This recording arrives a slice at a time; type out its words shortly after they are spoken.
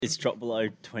It's dropped below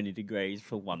 20 degrees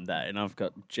for one day, and I've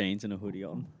got jeans and a hoodie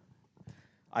on.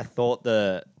 I thought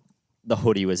the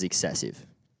hoodie was excessive.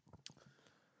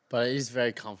 But it is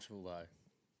very comfortable, though.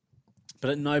 But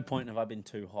at no point have I been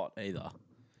too hot either.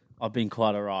 I've been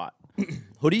quite all right.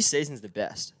 Hoodie season's the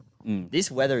best. This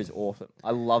weather is awesome.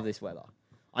 I love this weather.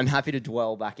 I'm happy to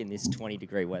dwell back in this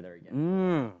 20-degree weather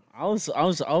again. I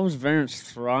was very much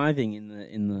thriving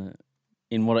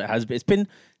in what it has been. It's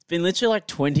been literally like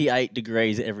 28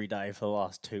 degrees every day for the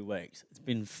last 2 weeks. It's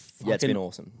been It's been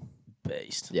awesome.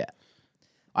 Beast. Yeah.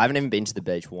 I haven't even been to the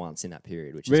beach once in that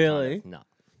period, which is Really? no.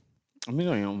 I've been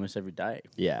going almost every day.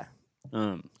 Yeah.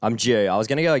 I'm due. I was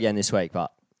going to go again this week,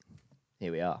 but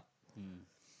here we are.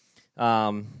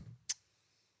 I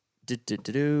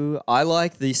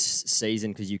like this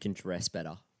season because you can dress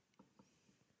better.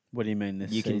 What do you mean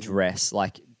this You season? can dress,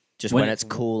 like, just When when it's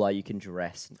it's cooler, you can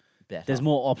dress better. There's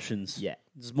more options. Yeah.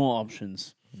 There's more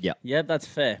options. Yeah. Yeah, that's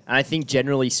fair. And I think,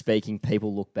 generally speaking,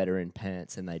 people look better in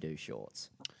pants than they do shorts.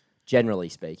 Generally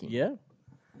speaking. Yeah.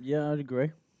 Yeah, I'd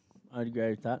agree. I'd agree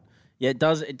with that. Yeah, it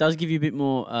does give you a bit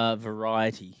more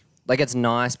variety. Like, it's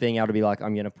nice being able to be like,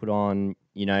 I'm going to put on,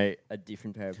 a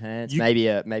different pair of pants, maybe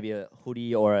a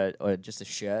hoodie or just a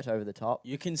shirt over the top.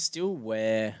 You can still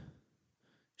wear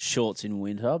shorts in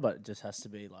winter, but it just has to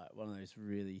be like one of those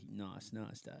really nice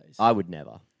days. I would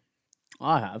never.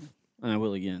 I have, and I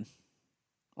will again.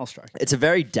 I'll strike. It's a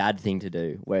very dad thing to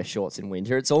do, wear shorts in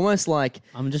winter. It's almost like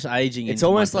I'm just aging. it's into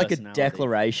almost my like a personality.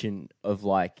 declaration of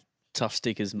like Tough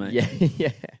stickers, mate. yeah.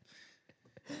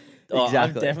 Oh, I've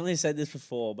Exactly. definitely said this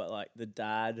before, but like the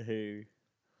dad who,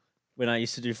 when I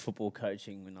used to do football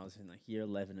coaching when I was in like year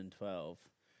 11 and 12,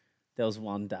 there was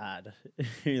one dad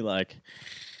who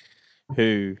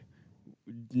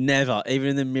never, even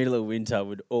in the middle of winter,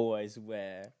 would always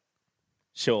wear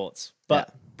shorts,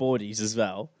 but boardies as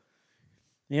well.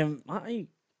 Yeah, I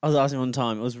was asking one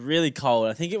time. It was really cold.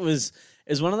 I think it was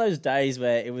one of those days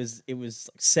where it was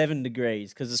like 7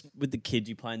 degrees because with the kids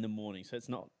you play in the morning, so it's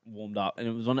not warmed up. And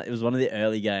it was one of the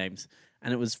early games,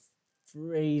 and it was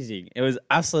freezing. It was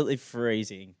absolutely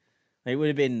freezing. It would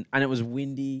have been, and it was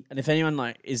windy. And if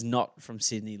anyone is not from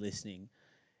Sydney listening,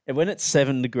 when it's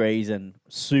 7 degrees and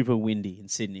super windy in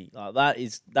Sydney, that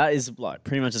is like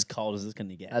pretty much as cold as it's going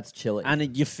to get. That's chilly. And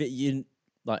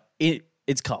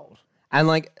it's cold. And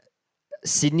like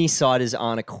Sydney siders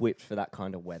aren't equipped for that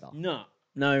kind of weather. No,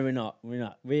 we're not.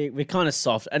 We're kind of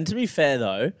soft. And to be fair,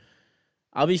 though,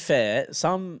 I'll be fair.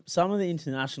 Some of the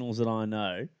internationals that I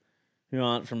know who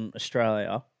aren't from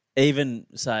Australia even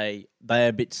say they're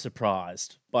a bit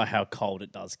surprised by how cold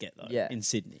it does get, though, in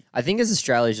Sydney. I think as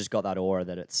Australia's just got that aura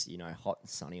that it's, hot and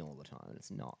sunny all the time.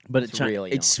 It's not. But it's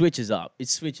really it not. switches up. It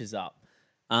switches up.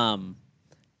 And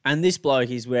this bloke,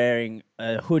 he's wearing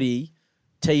a hoodie,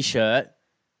 T-shirt.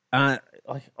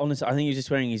 Honestly, I think he's just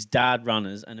wearing his dad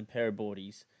runners and a pair of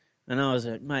boardies. And I was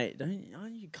like, mate,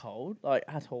 aren't you cold,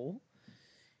 at all?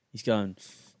 He's going,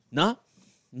 nah,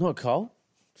 I'm not cold.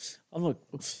 I'm like,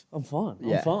 I'm fine.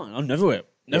 Yeah. I'm fine. I'll never wear it.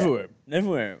 Never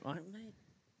wear it. Like, mate,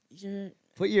 yeah.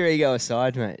 Put your ego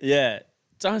aside, mate. Yeah.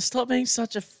 Don't stop being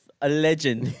such a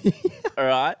legend. All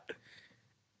right?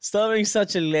 Stop being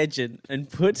such a legend and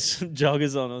put some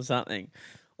joggers on or something.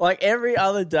 Like every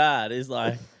other dad is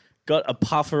like, got a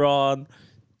puffer on,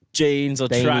 jeans or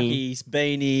trackies,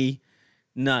 beanie.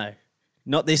 No,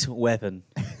 not this weapon.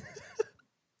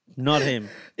 Not him.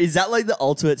 Is that like the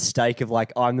ultimate stake of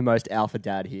like, I'm the most alpha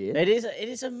dad here? It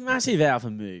is a massive alpha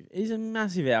move. It is a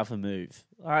massive alpha move.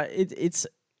 It's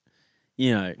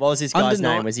What was this guy's Under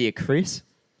name? night- Was he a Chris?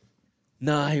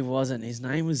 No, he wasn't. His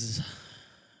name was.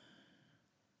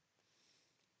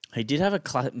 He did have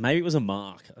a maybe it was a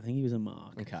Mark. I think he was a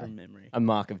Mark from memory. A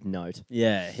mark of note.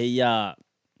 Yeah, he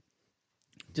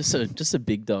just a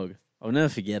big dog. I'll never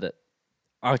forget it.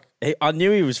 I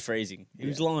knew he was freezing. He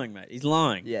was lying, mate. He's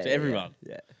lying to everyone.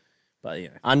 Yeah. But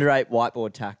Under 8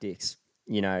 whiteboard tactics,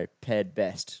 paired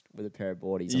best with a pair of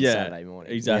boardies on Saturday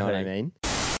morning. Exactly. You know what I mean?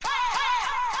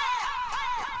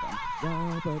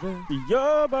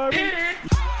 yeah, baby.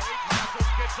 Marshall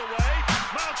gets away.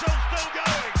 Marshall's still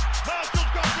going.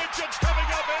 Marshall's got Richards coming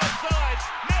up outside.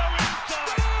 Now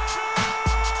inside.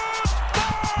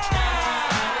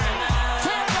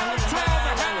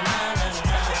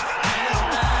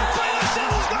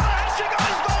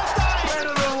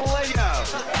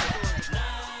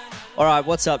 All right,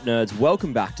 what's up, nerds?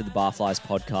 Welcome back to the Barflies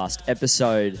podcast,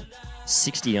 episode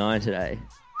 69 today.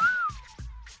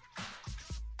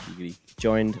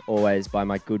 Joined always by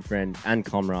my good friend and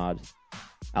comrade,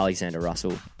 Alexander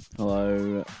Russell.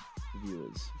 Hello,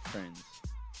 viewers, friends,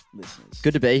 listeners.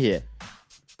 Good to be here.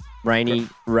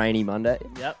 Rainy Monday.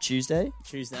 Yep. Tuesday.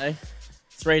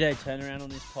 3-day turnaround on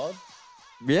this pod.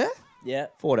 Yeah? Yeah.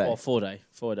 4 days. Or 4-day.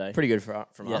 4-day. Pretty good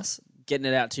from Yeah. us. Getting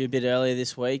it out to you a bit earlier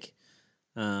this week.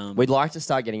 We'd like to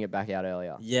start getting it back out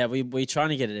earlier. Yeah, we're trying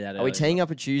to get it out Are we earlier. teeing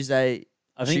up a Tuesday?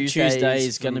 I think Tuesdays Tuesday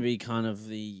is going to from be kind of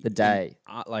the day.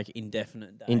 like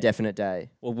indefinite day. Indefinite day.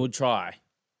 Well, we'll try.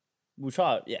 We'll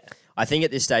try it, yeah. I think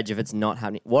at this stage, if it's not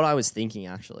happening, what I was thinking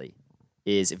actually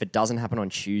is if it doesn't happen on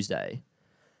Tuesday,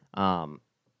 because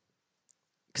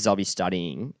I'll be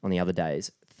studying on the other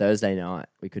days, Thursday night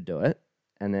we could do it,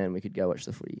 and then we could go watch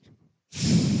the footy.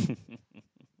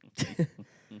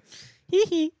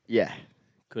 Yeah.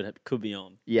 Could be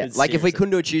on. Yeah. But Like if we seriously.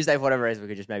 couldn't do it Tuesday for whatever reason, we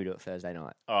could just maybe do it Thursday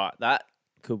night. All right, that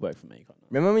could work for me. Quite nice.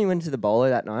 Remember when we went to the bowler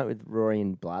that night with Rory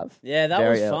and Blav? Yeah, that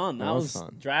Very was early. fun. That was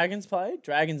fun. Dragons played.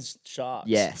 Dragons Sharks.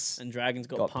 Yes. And Dragons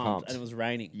got, Got pumped, pumped. and it was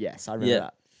raining. Yes, I remember Yeah.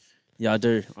 that. Yeah, I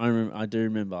do. I do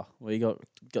remember. We got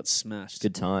smashed.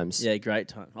 Good times. Yeah, great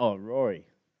time. Oh, Rory,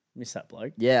 miss that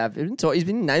bloke. Yeah, I've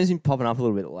been names been popping up a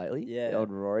little bit lately. Yeah. The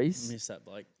old Rory's. Miss that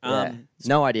bloke. Yeah.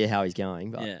 No idea how he's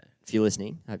going, but yeah. if you're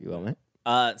listening, hope you're well,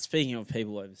 mate. Speaking of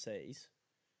people overseas,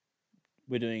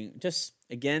 we're doing just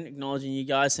again acknowledging you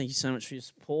guys. Thank you so much for your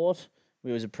support. We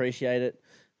always appreciate it.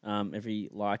 Every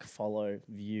like, follow,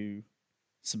 view,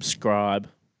 subscription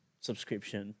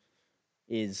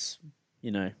is,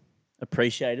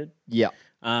 appreciated. Yeah.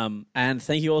 And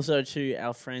thank you also to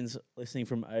our friends listening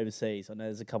from overseas. I know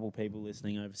there's a couple of people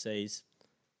listening overseas.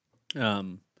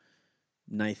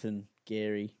 Nathan,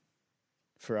 Gary,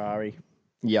 Ferrari,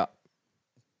 Yeah.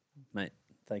 mate.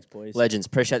 Thanks, boys. Legends.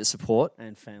 Appreciate the support.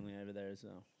 And family over there as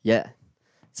well. Yeah.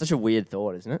 Such a weird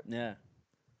thought, isn't it? Yeah.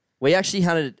 We actually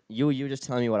had it. You were just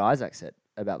telling me what Isaac said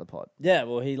about the pod. Yeah,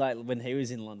 well, he when he was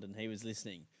in London, he was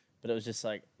listening, but it was just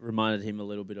reminded him a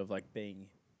little bit of being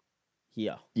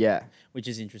here, Yeah. which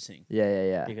is interesting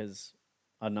Yeah. because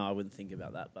I know I wouldn't think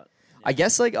about that, but I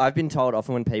guess I've been told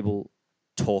often when people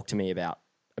talk to me about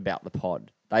the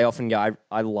pod, they often go,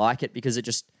 I like it because I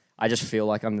just feel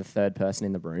like I'm the third person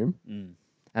in the room.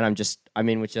 And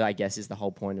which I guess is the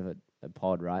whole point of a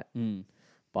pod, right?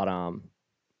 But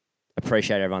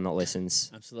appreciate everyone that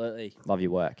listens. absolutely Love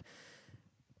your work.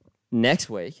 Next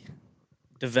week,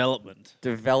 development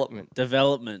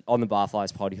on the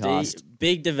Barflies podcast.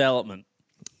 big development.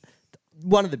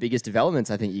 One of the biggest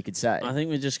developments, I think you could say. I think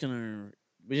we're just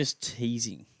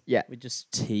teasing. Yeah. We're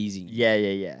just teasing. Yeah.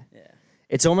 Yeah.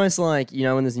 It's almost like,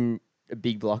 when there's a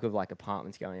big block of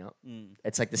apartments going up.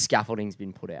 It's like the scaffolding's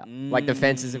been put out. Like the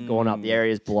fences have gone up, the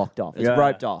area's blocked off. It's Yeah.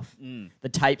 roped off. The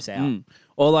tape's out.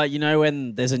 Or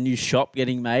when there's a new shop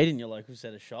getting made in your local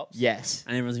set of shops. Yes.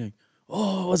 And everyone's going,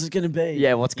 oh, what's it going to be?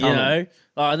 Yeah, what's coming?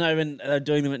 I know when they're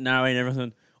doing them at Narroway and everyone's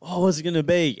going, oh, what's it going to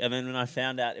be? And then when I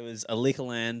found out it was a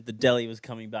Liquorland, the deli was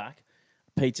coming back,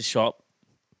 a pizza shop,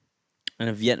 and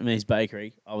a Vietnamese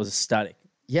bakery, I was ecstatic.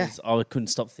 Yeah. 'Cause I couldn't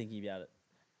stop thinking about it.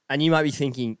 And you might be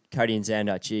thinking, Cody and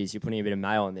Xander, geez, you're putting a bit of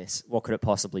mayo on this. What could it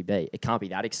possibly be? It can't be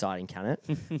that exciting, can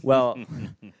it? Well,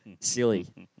 silly.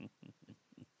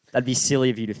 That'd be silly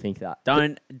of you to think that.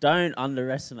 Don't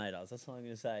underestimate us. That's what I'm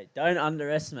going to say. Don't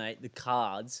underestimate the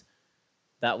cards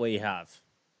that we have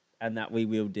and that we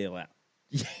will deal out.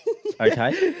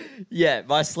 Okay? Yeah,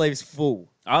 my sleeve's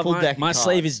full. Full deck of My cards.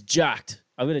 sleeve is jacked.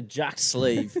 I've got a jacked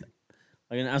sleeve.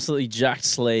 I've got an absolutely jacked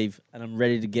sleeve, and I'm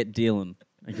ready to get dealing.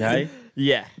 Okay?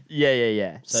 Yeah.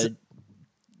 So,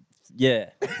 yeah.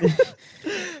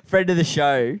 Friend of the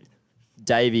show,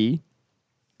 Davey,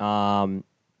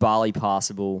 Barley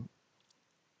Passable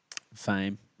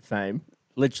Fame. fame.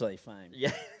 Literally fame.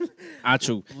 Yeah.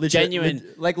 Actual. Genuine.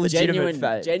 legitimate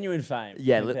fame. Genuine fame.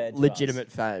 Yeah, compared to legitimate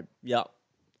us. fame. Yep.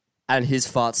 And his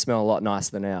farts smell a lot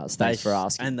nicer than ours. Thanks for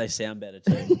asking. And they sound better,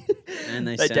 too. And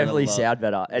They definitely sound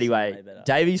better. They Anyway, sound way better.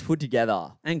 Davey's put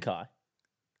together. And Kai.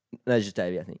 No, just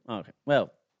Davey, I think. Oh, okay.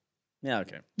 Well, yeah,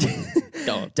 okay.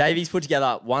 Go on. Davey's put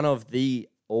together one of the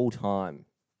all-time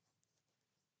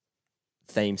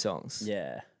theme songs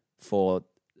Yeah. for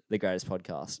the greatest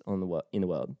podcast in the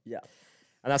world. Yeah.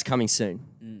 And that's coming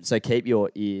soon. So keep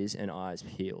your ears and eyes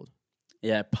peeled.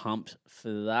 Yeah, pumped for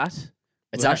that.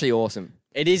 It's Well, actually awesome.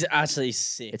 It is actually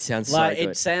sick. It sounds like so good.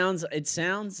 it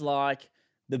sounds like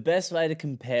the best way to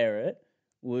compare it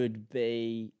would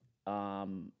be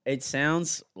it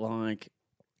sounds like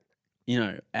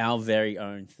our very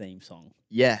own theme song.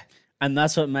 Yeah. And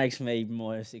that's what makes me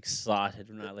most excited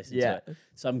when I listen Yeah. to it.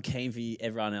 So I'm keen for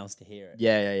everyone else to hear it.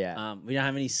 Yeah. We don't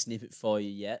have any snippet for you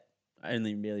yet.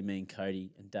 Only really me and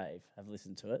Cody and Dave have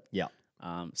listened to it. Yeah.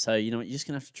 So you know what, you're just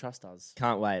gonna have to trust us.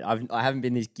 Can't wait. I haven't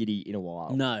been this giddy in a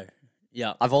while. No.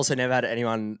 Yeah. I've also never had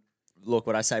anyone look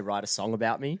when I say write a song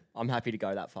about me. I'm happy to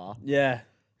go that far. Yeah.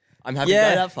 I'm happy to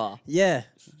go that far. Yeah.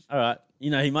 All right. You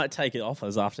know, he might take it off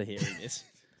us after hearing this.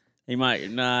 He might.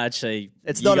 Nah, actually,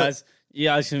 It's you not guys. You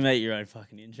guys can make your own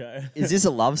fucking intro. Is this a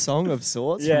love song of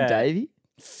sorts Yeah. from Davey?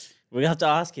 We have to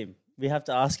ask him. We'll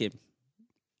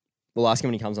ask him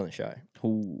when he comes on the show.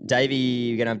 Ooh, Davey,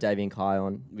 you're going to have Davey and Kai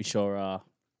on. we sure are.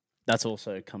 That's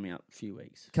also coming up a few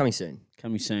weeks. Coming soon.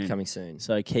 Coming soon. Coming soon.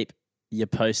 So keep you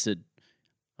posted.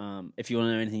 If you want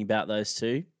to know anything about those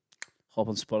two, hop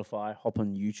on Spotify, hop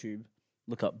on YouTube,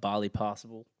 look up Barley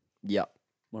Passable, Yep.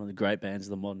 one of the great bands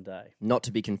of the modern day, Not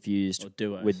to be confused or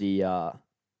duos. with the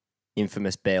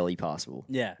infamous Barely Passable.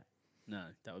 Yeah. No,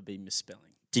 that would be misspelling.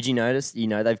 Did you notice? You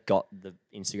know they've got the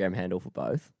Instagram handle for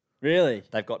both. Really?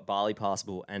 They've got Barley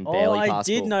Passable and Barely I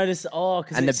Passable. did notice. Oh,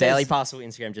 because And the Barely Passable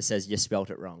Instagram just says you spelt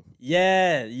it wrong.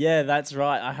 Yeah, that's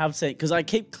right. I have seen because I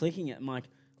keep clicking it. I'm like,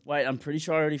 wait, I'm pretty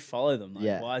sure I already follow them. Like,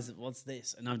 Yeah. why is it? What's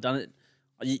this? And I've done it.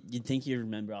 You'd think you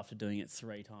remember after doing it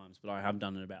 3 times, but I have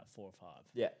done it about 4 or 5.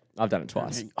 Yeah. I've done it I'm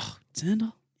twice. thinking, oh,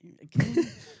 Xander, you again?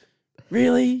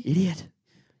 Really? Idiot.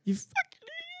 You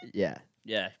fucking Yeah.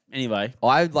 yeah. Anyway,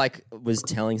 I was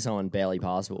telling someone Barely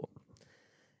Passable.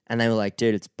 And they were like,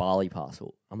 dude, it's Barley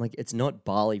Passable. I'm like, it's not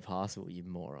Barley Passable, you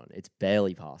moron. It's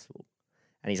Barely Passable.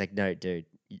 And he's like, no, dude,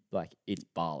 it's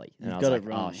barley. And You've I was got like, it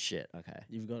wrong. oh, shit, okay.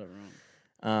 you've got it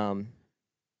wrong. Um,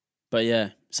 But yeah,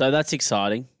 so that's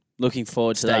exciting. Looking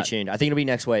forward to stay that. tuned. I think it'll be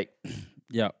next week.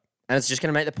 Yeah. And it's just going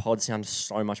to make the pod sound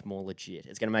so much more legit.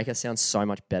 It's going to make us sound so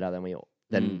much better than we already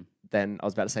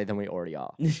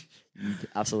are. You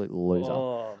absolute loser.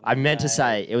 Oh, I meant to mate.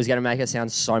 say it was going to make us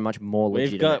sound so much more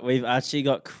legitimate. We've actually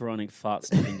got chronic fart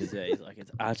sniffing disease. Like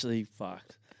it's actually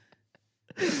fucked.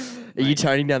 Are you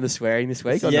toning down the swearing this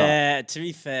week or not? Yeah, to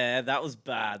be fair, that was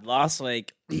bad. Last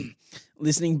week,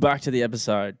 listening back to the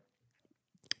episode,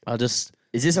 Is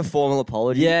this a formal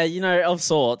apology? yeah, you know, of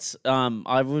sorts.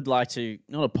 I would like to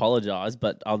not apologize,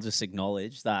 but I'll just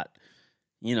acknowledge that,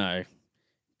 you know,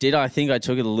 I think I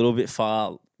took it a little bit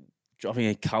far, dropping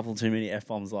a couple too many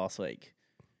F-bombs last week?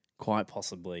 Quite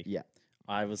possibly. Yeah.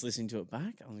 I was listening to it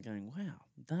back. I was going, wow,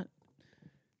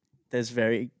 that's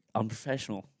very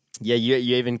unprofessional. Yeah, you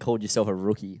even called yourself a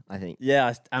rookie, I think.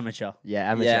 Yeah, amateur.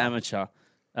 Yeah, amateur. Yeah, amateur.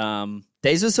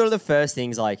 These were sort of the first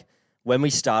things, like, when we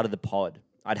started the pod,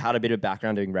 I'd had a bit of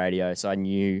background doing radio, so I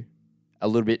knew a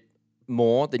little bit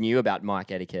more than you about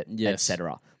mic etiquette, Yes.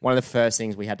 etc. One of the first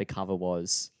things we had to cover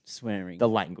was Swearing. the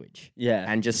language. Yeah.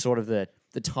 And just sort of the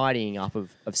tidying up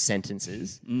of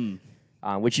sentences,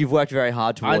 which you've worked very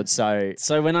hard towards.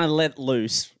 So when I let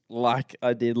loose, like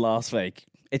I did last week,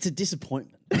 it's a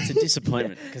disappointment. It's a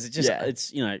disappointment because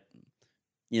it's you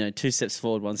know 2 steps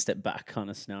forward, 1 step back kind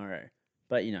of scenario.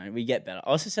 But you know we get better. I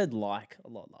also said like a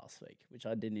lot last week, which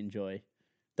I didn't enjoy.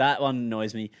 That one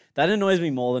annoys me. That annoys me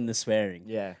more than the swearing.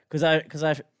 yeah,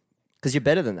 Because you're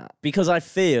better than that. because I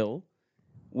feel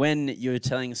when you're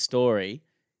telling a story,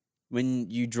 when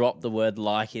you drop the word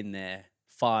like in there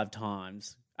 5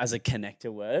 times as a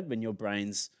connector word, when your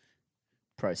brain's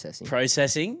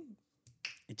processing,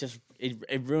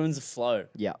 it ruins the flow,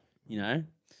 Yeah. you know?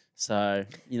 So,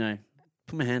 you know,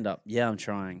 put my hand up. Yeah, I'm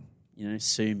trying. You know,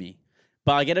 sue me.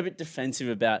 But I get a bit defensive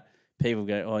about people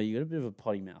go, oh, you got a bit of a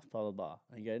potty mouth, blah, blah, blah.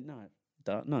 And you go, no,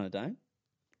 I don't.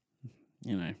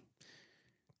 You know,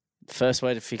 first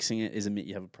way to fixing it is admit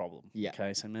you have a problem. Yeah.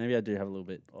 Okay, so maybe I do have a little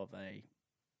bit of a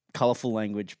colourful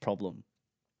language problem.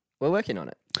 We're working on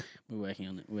it. We're working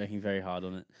on it. We're working very hard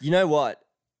on it. You know what?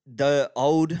 The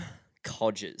old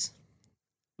codgers,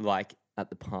 like at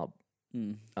the pub,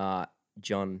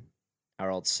 John, our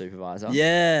old supervisor.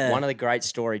 Yeah. One of the great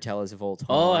storytellers of all time.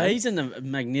 Oh, he's a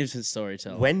magnificent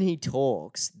storyteller. When he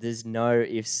talks, there's no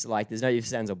ifs,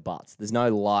 ands, or buts. There's no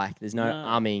there's no No.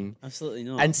 umming. Absolutely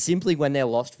not. And simply when they're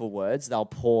lost for words, they'll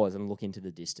pause and look into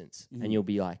the distance. And you'll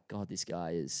be like, God, this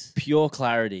guy is... pure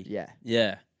clarity. Yeah.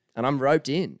 Yeah. And I'm roped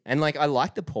in. And I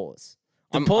like the pause.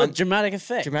 Dramatic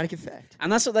effect. Dramatic effect.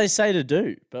 And that's what they say to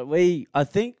do. But I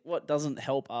think what doesn't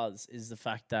help us is the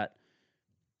fact that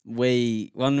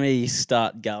when we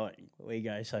start going, we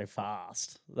go so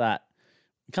fast that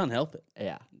we can't help it.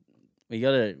 Yeah. We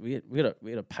got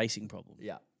a pacing problem.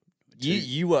 Yeah.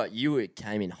 You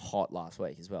came in hot last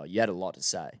week as well. You had a lot to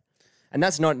say. And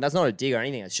that's not a dig or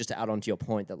anything. It's just to add on to your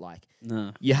point that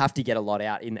No. you have to get a lot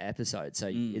out in the episode.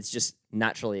 So it's just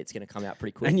naturally it's going to come out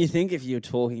pretty quick. And you think if you were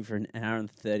talking for an hour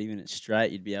and 30 minutes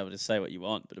straight, you'd be able to say what you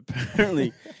want, but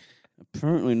apparently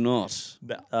not.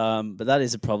 But that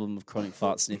is a problem of chronic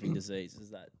fart sniffing disease, is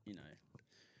that, you know,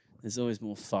 there's always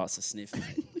more farts to sniff,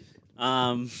 mate.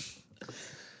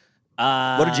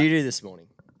 What did you do this morning?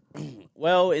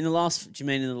 Well, do you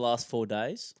mean in the last 4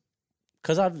 days?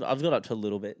 Because I've got up to a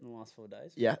little bit in the last 4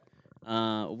 days. Yeah.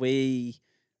 We,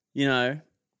 you know,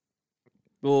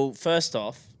 Well, first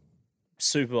off,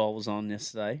 Super Bowl was on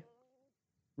yesterday.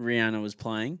 Rihanna was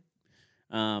playing.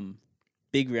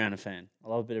 Big Rihanna fan. I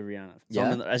love a bit of Rihanna.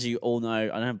 Yeah. As you all know, I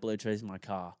don't have Bluetooth in my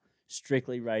car.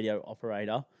 Strictly radio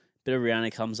operator. Bit of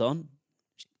Rihanna comes on.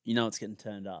 You know it's getting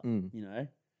turned up. You know,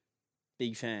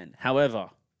 big fan. However,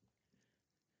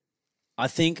 I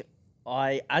think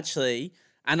I actually,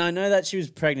 and I know that she was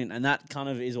pregnant, and that kind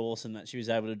of is awesome that she was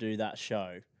able to do that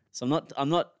show. So I'm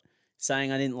not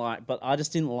saying I didn't like, but I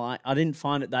just I didn't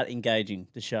find it that engaging,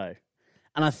 the show.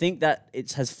 And I think that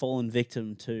it has fallen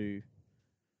victim to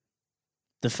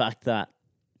the fact that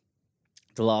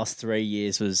the last 3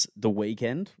 years was The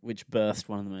Weeknd, which birthed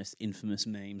one of the most infamous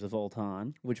memes of all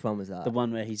time. Which one was that? The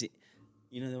one where he's,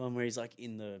 the one where he's like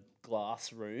in the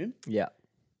glass room. Yeah.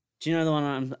 Do you know the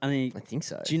one? I think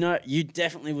so. Do you know? You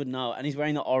definitely would know. And he's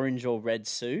wearing the orange or red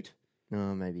suit.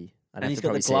 Oh, maybe. And he's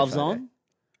got the gloves on.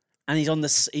 And he's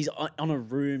on a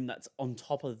room that's on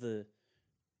top of the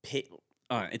pit.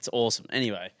 Oh, it's awesome.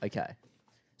 Anyway. Okay.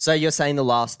 So you're saying the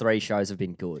last 3 shows have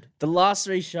been good? The last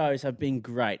 3 shows have been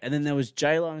great. And then there was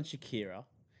J-Lo and Shakira.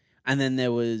 And then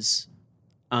there was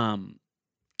J-Lo and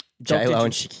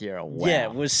Shakira, wow. Yeah,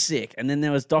 it was sick. And then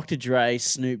there was Dr. Dre,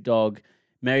 Snoop Dogg,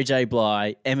 Mary J.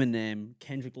 Blige, Eminem,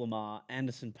 Kendrick Lamar,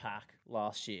 Anderson .Paak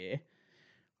last year.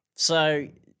 So,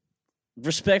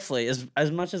 respectfully,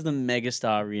 as much as the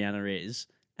megastar Rihanna is,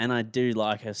 and I do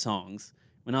like her songs,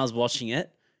 when I was watching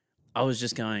it, I was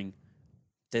just going,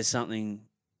 there's something...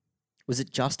 Was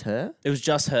it just her? It was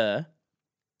just her.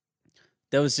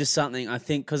 There was just something, I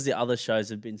think, because the other shows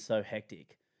have been so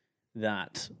hectic,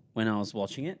 that when I was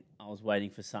watching it, I was waiting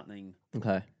for something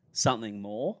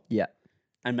more. Yeah.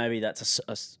 And maybe that's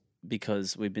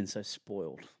because we've been so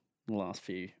spoiled in the last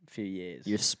few years.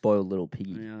 You're a spoiled little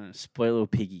piggy. Yeah, spoiled little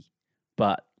piggy.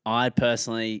 But I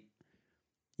personally,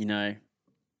 I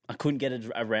couldn't get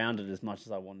around it as much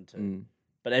as I wanted to.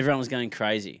 But everyone was going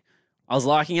crazy. I was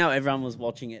liking how everyone was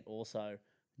watching it also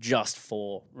just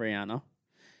for Rihanna.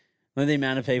 The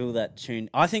amount of people that tuned.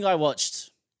 I think I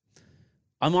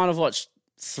might have watched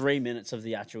 3 minutes of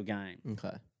the actual game.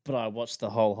 Okay. But I watched the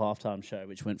whole halftime show,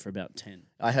 which went for about 10.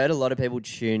 I heard a lot of people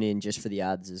tune in just for the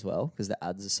ads as well, because the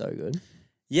ads are so good.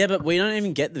 Yeah, but we don't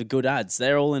even get the good ads.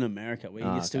 They're all in America. We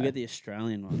can still get the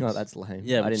Australian ones. No, that's lame.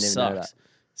 Yeah, I didn't even know that.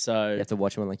 So you have to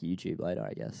watch them on like YouTube later,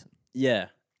 I guess. Yeah,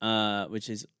 which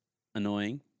is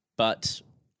annoying. But,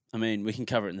 I mean, we can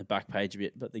cover it in the back page a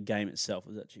bit, but the game itself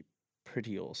was actually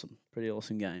pretty awesome. Pretty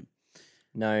awesome game.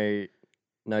 No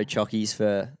chockies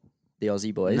for the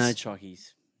Aussie boys. No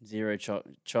chockies. 0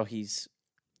 chockies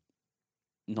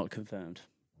not confirmed.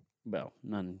 Well,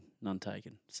 none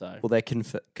taken. So Well, they're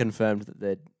confirmed that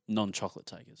they're non-chocolate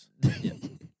takers. Yeah.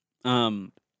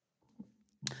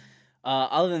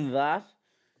 Other than that,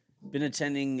 been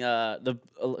attending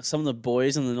some of the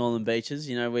boys on the Northern Beaches.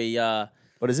 We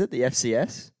what is it? The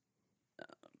FCS?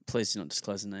 Please do not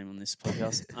disclose the name on this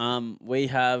podcast. We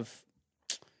have,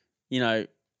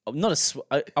 not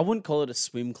I wouldn't call it a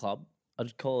swim club.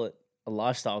 I'd call it a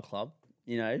lifestyle club.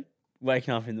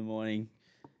 Waking up in the morning,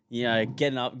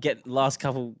 getting up, last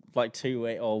couple, like 2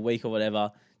 week or a week or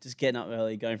whatever, just getting up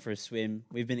early, going for a swim.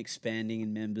 We've been expanding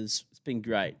in members. It's been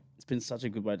great. It's been such a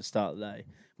good way to start the day.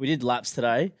 We did laps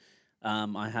today.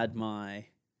 I had my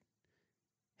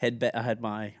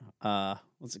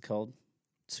what's it called?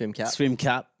 Swim cap. Swim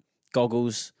cap,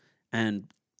 goggles,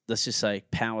 and let's just say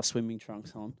power swimming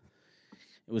trunks on.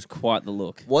 It was quite the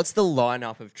look. What's the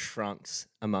lineup of trunks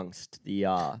amongst the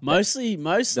mostly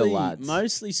lads?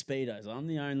 Mostly Speedos. I'm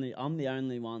the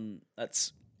only one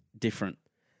that's different.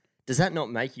 Does that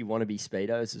not make you want to be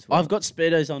Speedos as well? I've got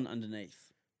Speedos on underneath.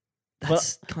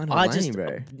 That's kind of lame,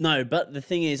 bro. No, but the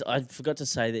thing is, I forgot to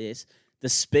say this. The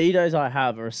Speedos I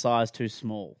have are a size too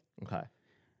small. Okay.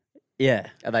 Yeah.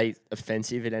 Are they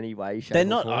offensive in any way, shape, They're or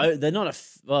not. form? They're not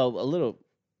a little.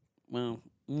 Well,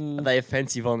 Are they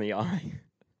offensive on the eye?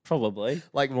 probably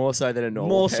Like more so than a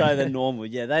normal more pair? so than normal.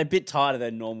 Yeah, they're a bit tighter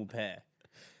than normal pair.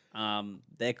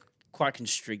 They're quite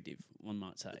constrictive, one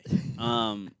might say.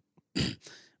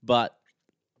 But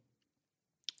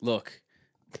look,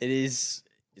 it's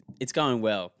going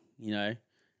well,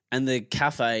 and the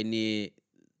cafe near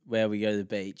where we go to the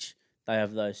beach, they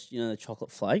have those, the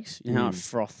chocolate flakes. You know how I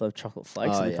froth the chocolate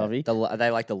flakes in the coffee? Are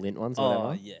they like the lint ones or Oh,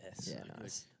 whatever? yes. Yeah,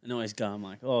 nice. And I always go, I'm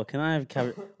like, oh, can I have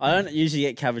I don't usually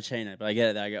get cappuccino, but I get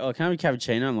it there. I go, oh, can I have a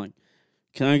cappuccino? I'm like,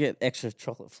 can I get extra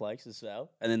chocolate flakes as well?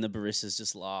 And then the baristas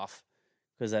just laugh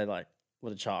because they're like,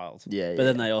 what a child. Yeah, But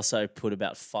then they also put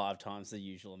about 5 times the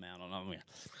usual amount on.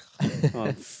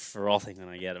 I'm frothing when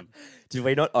I get them. Did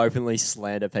we not openly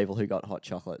slander people who got hot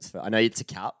chocolates? I know it's a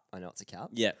cup. I know it's a cup.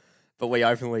 Yeah. but we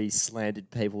openly slandered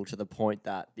people to the point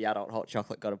that the adult hot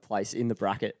chocolate got a place in the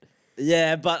bracket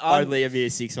Yeah, but only a mere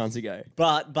 6 months ago.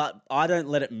 But I don't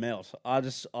let it melt.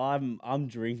 I'm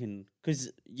drinking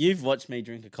because you've watched me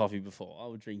drink a coffee before. I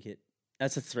would drink it.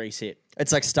 That's a 3 sip.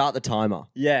 It's like start the timer.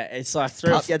 Yeah, it's like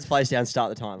three. Cup gets placed down, start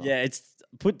the timer. Yeah, it's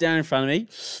put down in front of me.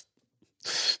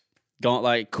 Gone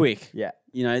like quick. Yeah.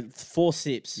 4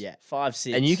 sips. Yeah. 5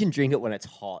 sips. And you can drink it when it's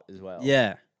hot as well.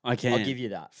 Yeah, I can. I'll give you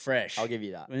that. fresh. I'll give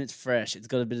you that. When it's fresh, it's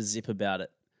got a bit of zip about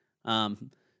it.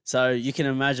 So you can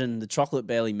imagine the chocolate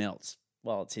barely melts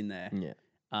while it's in there. Yeah.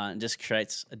 And just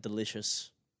creates a delicious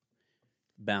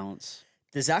balance.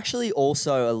 There's actually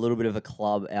also a little bit of a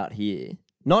club out here.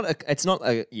 It's not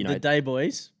a, The Day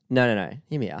Boys. No.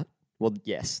 Hear me out. Well,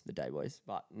 yes, the Day Boys,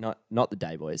 but not the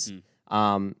Day Boys.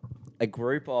 A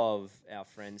group of our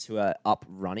friends who are up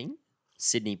running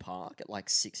Sydney Park at like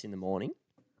 6 a.m.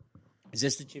 Is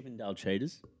this the Chippendale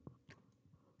Cheaters?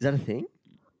 Is that a thing?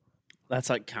 That's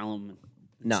like Callum and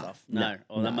No, stuff. no,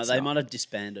 Or no, it's they not. might have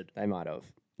disbanded. They might have.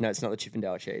 No, it's not the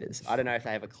Chippendale Cheaters. I don't know if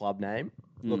they have a club name.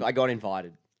 Look, I got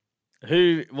invited.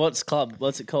 What's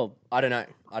it called? I don't know.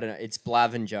 It's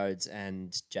Blav and Jodes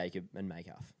and Jacob and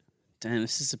Makeoff. Damn,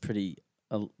 this is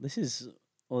this is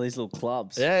all these little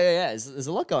clubs. Yeah. There's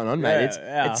a lot going on, mate.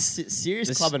 Yeah. It's serious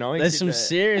clubonomics. There's some in there.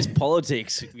 serious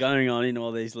politics going on in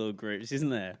all these little groups, isn't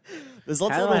there? There's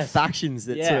lots How of do little I- factions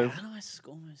that Yeah. sort of. How do I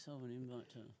score myself an invite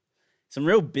to? Some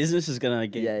real business is going to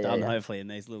get Yeah, done, yeah. hopefully, in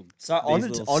these little. So these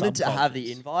honoured little to have the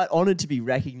subcultures. invite. Honoured to be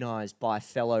recognised by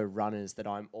fellow runners that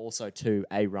I'm also too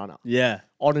a runner. Yeah,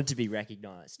 Honoured to be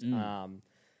recognised. Mm.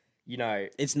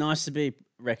 It's it's nice to be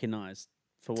recognised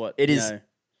for what It you is. know,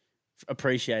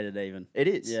 appreciated even. it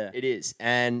is. Yeah. It is.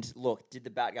 And look, did the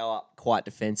bat go up quite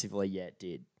defensively? Yeah, it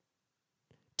did.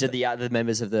 Did the other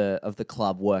members of the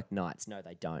club work nights? No,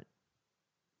 they don't.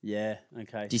 Yeah.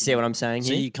 Okay. Do you see what I'm saying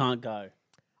So here? you can't go.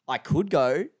 I could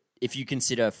go if you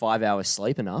consider 5 hours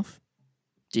sleep enough.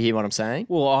 Do you hear what I'm saying?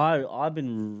 Well, I've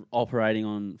been operating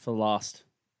on for the last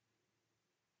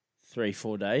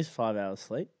 3-4 days, 5 hours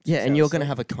sleep. Yeah, 6 and you're hours going to sleep.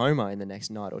 have a coma in the next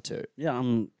night or two. Yeah,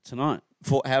 tonight.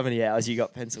 For how many hours you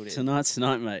got penciled in? Tonight's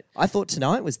tonight, mate. I thought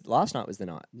last night was the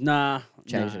night. Nah,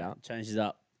 Change it up. Change it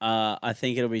up. I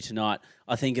think it'll be tonight.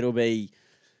 I think it'll be.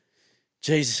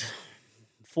 Jeez,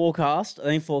 forecast. I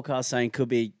think forecast saying could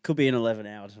be an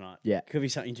 11-hour tonight. Yeah. could be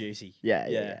something juicy.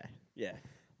 Yeah. Yeah.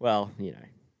 Well,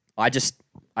 I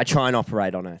try and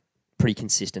operate on a pretty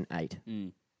consistent 8.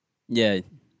 Yeah.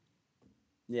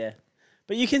 Yeah.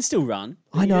 But you can still run.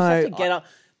 I You just have know. to get up.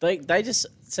 They just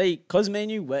see because me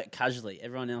and you work casually.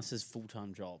 Everyone else has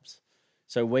full-time jobs,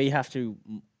 so we have to.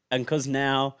 And because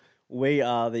now we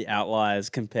are the outliers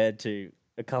compared to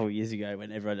a couple of years ago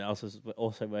when everyone else was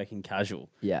also working casual.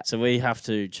 Yeah. So we have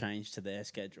to change to their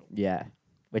schedule. Yeah,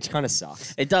 which kind of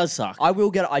sucks. It does suck. I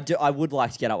would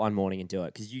like to get up one morning and do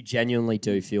it because you genuinely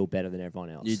do feel better than everyone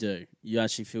else. You do. You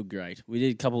actually feel great. We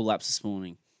did a couple of laps this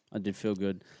morning. I did feel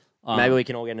good. Maybe we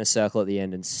can all get in a circle at the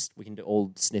end and we can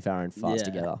all sniff our own farts yeah,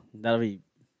 together. That'll be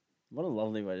what a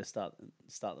lovely way to start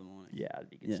the morning. Yeah,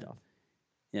 that'd be good Yeah. stuff.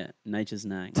 Yeah, nature's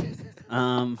nang.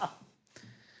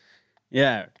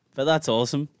 Yeah, but that's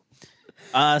awesome.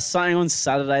 Something on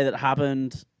Saturday that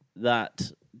happened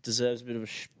that deserves a bit of a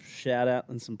shout out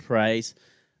and some praise.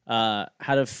 Had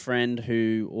a friend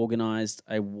who organised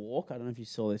a walk. I don't know if you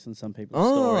saw this on some people's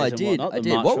Oh, stories I and did. whatnot. I The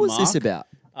did. March What for was this Mark.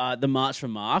 about? The March for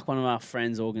Mark. One of our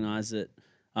friends organised it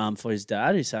for his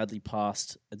dad, who sadly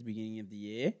passed at the beginning of the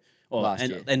year. Or Last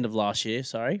year. end of last year,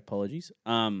 sorry. Apologies.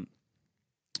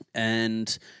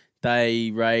 And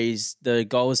they raised, the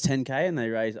goal was 10K and they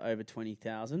raised over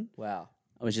 20,000, Wow.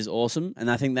 which is awesome.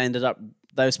 And I think they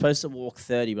were supposed to walk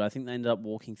 30, but I think they ended up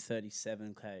walking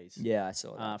 37 Ks Yeah, I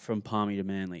saw that. from Palmy to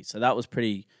Manly. So that was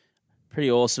pretty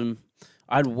awesome.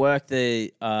 I'd worked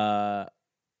the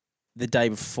day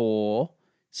before,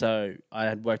 so I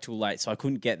had worked till late, so I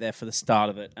couldn't get there for the start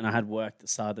of it, and I had work that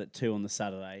started at 2 on the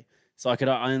Saturday. So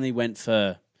I only went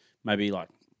for maybe like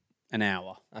an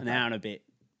hour and a bit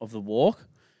of the walk.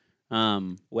 Where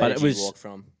But did it you was walk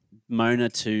from? Mona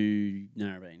to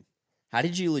Narrabeen. How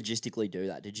did you logistically do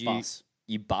that? Did you Bus.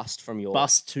 you bust from your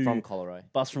Bus from Colorado?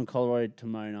 Bus from Colorado to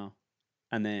Mona,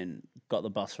 and then got the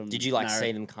bus from. Did you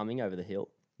see them coming over the hill?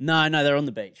 No, they're on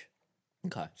the beach.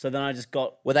 Okay. So then I just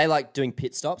got. Were they like doing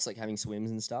pit stops, like having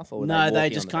swims and stuff, or were No, they they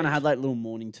walking just on the kind of beach? had like little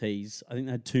morning teas. I think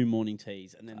they had 2 morning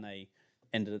teas, and then they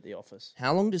ended at the office.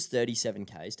 How long does 37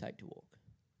 Ks take to walk?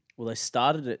 Well, they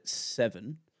started at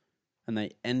 7, and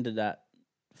they ended at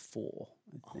 4,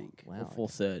 I think, wow. or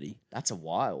 4:30. That's a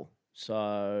while.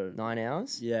 So 9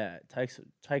 hours. yeah, it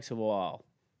takes a while.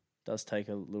 Does take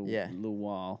a little Yeah. little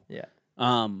while. Yeah.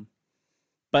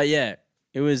 But yeah,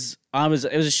 it was. I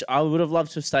would have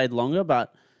loved to have stayed longer,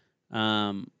 but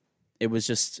it was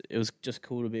just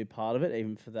cool to be a part of it,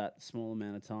 even for that small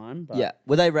amount of time. But Yeah.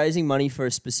 Were they raising money for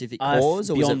a specific cause,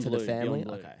 or was it for the family?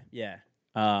 Beyond Blue. Okay. Yeah.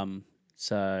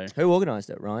 So Who organised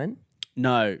it? Ryan.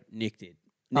 no, Nick did.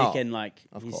 Nick Oh, and like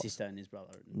of his course. sister and his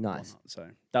brother. And Nice. whatnot. So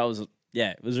that was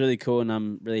it was really cool, and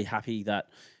I'm really happy that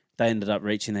they ended up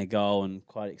reaching their goal and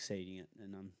quite exceeding it.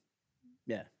 And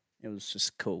yeah, it was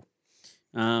just cool.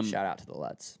 Shout out to the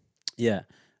lads. Yeah,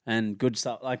 and good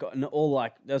stuff. Like all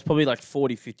there was probably like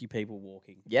 40, 50 people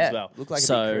walking. Yeah, as well. looked like a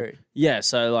so, big crew. Yeah,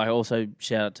 so like also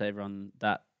shout out to everyone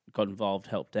that got involved,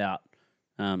 helped out.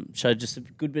 Showed just a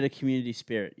good bit of community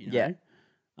spirit. You know? Yeah.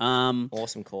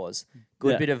 Awesome cause.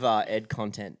 Good Yeah. bit of Ed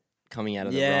content coming out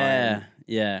of the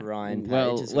Ryan page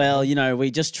Well, as well. you know,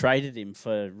 we just traded him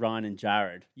for Ryan and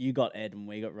Jared. You got Ed, and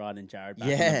we got Ryan and Jared back on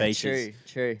the Yeah, beaches.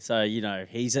 true. So you know,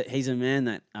 he's a man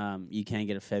that you can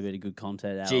get a fair bit of good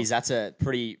content out. Geez, of. that's a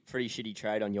pretty shitty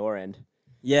trade on your end.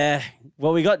 Yeah.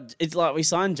 Well, it's like we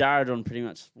signed Jared on pretty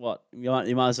much what you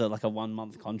might as well like a 1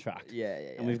 month contract. Yeah.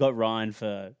 And we've got Ryan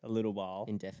for a little while.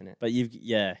 Indefinite. But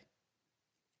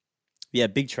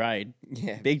big trade.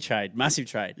 Yeah. Big trade. Massive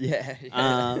trade. Yeah.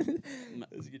 Um,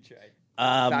 That was a good trade.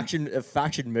 Um,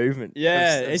 faction movement.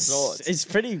 yeah, of sorts. it's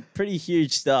pretty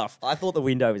huge stuff. I thought the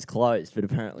window was closed, but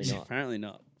apparently not. Apparently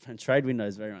not. Trade window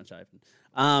is very much open.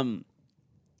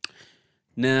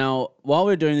 Now, while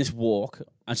we're doing this walk,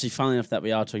 actually, funnily enough, that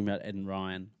we are talking about Ed and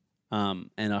Ryan,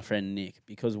 and our friend Nick,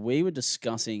 because we were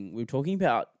talking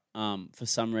about, for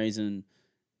some reason,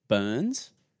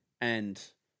 burns and,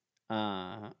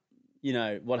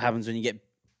 what happens when you get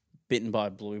bitten by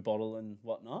a blue bottle and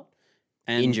whatnot.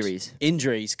 And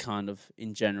Injuries, kind of,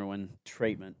 in general, and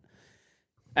treatment.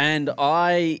 And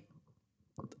I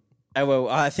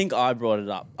think I brought it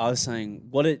up. I was saying,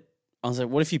 what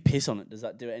if you piss on it? Does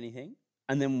that do anything?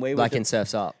 And then we were Like in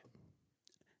Surf's Up.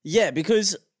 yeah,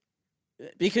 because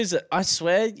I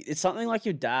swear it's something like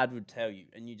your dad would tell you,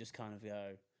 and you just kind of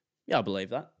go, yeah, I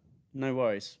believe that. No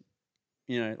worries.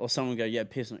 Or someone would go, yeah,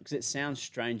 piss on it, because it sounds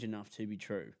strange enough to be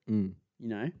true. Mm.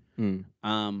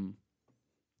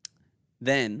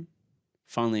 Then,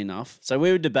 funnily enough, so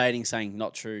we were debating saying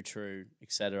not true,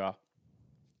 etc.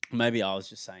 Maybe I was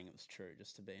just saying it was true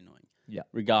just to be annoying. Yeah.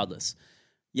 Regardless.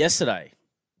 Yesterday,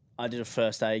 I did a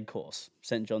first aid course,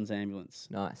 St. John's Ambulance.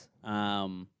 Nice.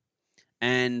 And,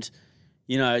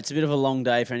 it's a bit of a long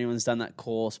day for anyone's done that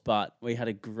course, but we had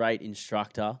a great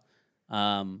instructor.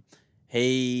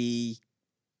 He's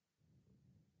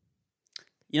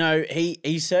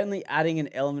certainly adding an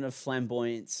element of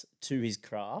flamboyance to his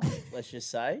craft, let's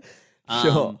just say.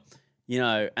 Sure.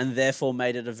 And therefore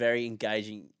made it a very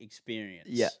engaging experience.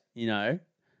 Yeah.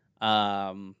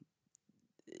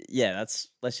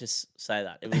 Let's just say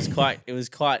that. It was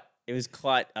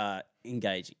quite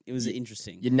engaging. It was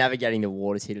interesting. You're navigating the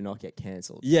waters here to not get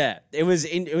cancelled. Yeah, it was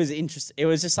interesting. It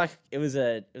was just like it was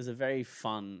a very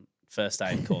fun first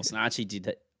aid course, and I actually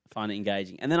did find it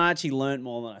engaging. And then I actually learned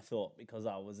more than I thought, because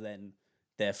I was then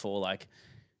therefore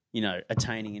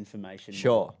attaining information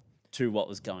more to what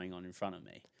was going on in front of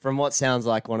me. From what sounds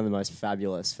like one of the most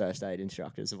fabulous first aid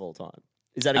instructors of all time.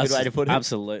 Is that a good way to put it?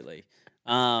 Absolutely.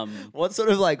 What sort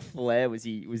of flair was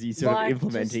he sort of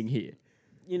implementing here?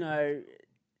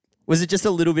 Was it just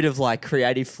a little bit of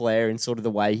creative flair in sort of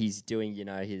the way he's doing,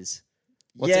 his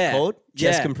what's it called?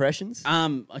 Chest compressions?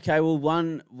 Okay, well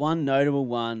one notable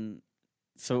one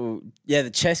for the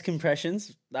chest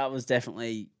compressions, that was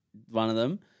definitely one of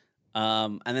them.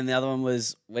 And then the other one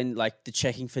was when the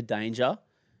checking for danger,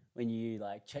 when you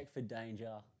check for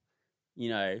danger,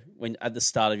 when at the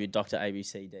start of your Dr.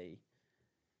 ABCD,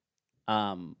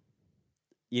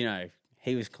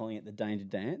 he was calling it the danger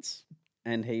dance,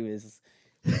 and he was,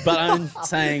 but I'm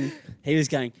saying he was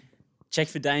going, check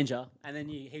for danger, and then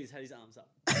he had his arms up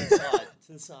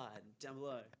to the side, down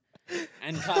below,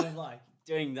 and kind of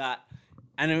doing that,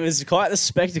 and it was quite the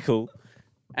spectacle.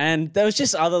 And there was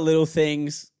just other little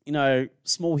things,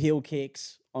 small heel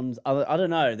kicks on other. I don't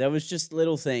know. There was just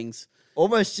little things,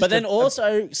 Almost. Just but then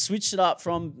also switched it up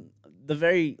from the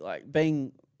very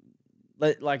being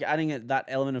adding that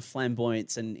element of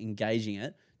flamboyance and engaging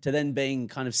it to then being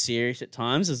kind of serious at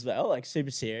times as well,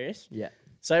 super serious. Yeah.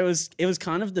 So it was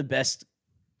kind of the best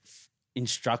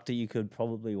instructor you could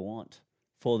probably want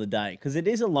for the day, because it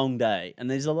is a long day and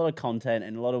there's a lot of content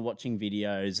and a lot of watching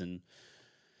videos and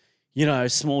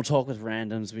small talk with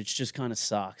randoms, which just kind of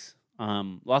sucks.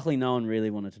 Luckily, no one really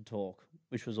wanted to talk,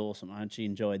 which was awesome. I actually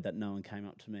enjoyed that no one came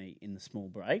up to me in the small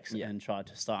breaks and tried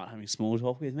to start having small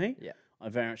talk with me. Yeah. I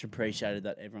very much appreciated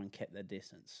that everyone kept their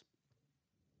distance.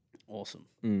 Awesome.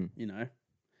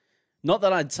 Not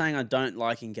that I'm saying I don't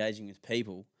like engaging with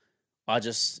people. I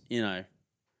just, I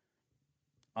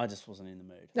just wasn't in the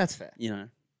mood, That's fair.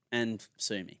 and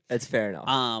sue me. That's fair enough.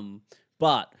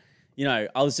 But, I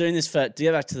was doing this to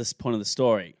get back to this point of the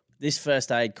story, this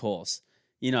first aid course,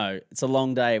 it's a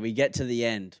long day. We get to the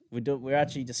end. We're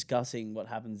actually discussing what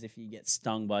happens if you get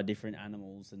stung by different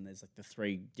animals, and there's like the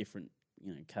 3 different,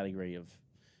 category of,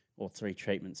 or 3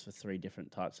 treatments for 3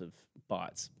 different types of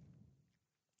bites.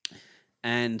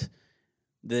 And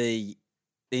the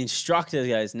instructor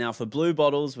goes, now for blue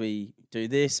bottles, we do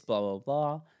this, blah, blah,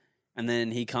 blah. And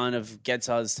then he kind of gets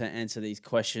us to answer these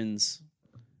questions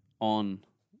on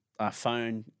our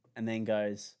phone and then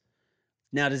goes,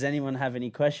 now, does anyone have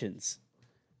any questions?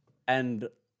 And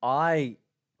as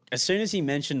soon as he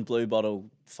mentioned blue bottle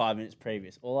 5 minutes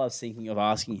previous, all I was thinking of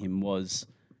asking him was,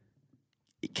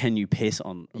 can you piss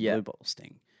on a blue bottle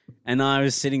sting? And I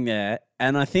was sitting there,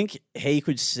 and I think he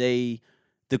could see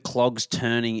the clogs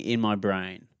turning in my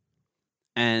brain.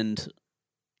 And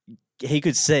he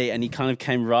could see, and he kind of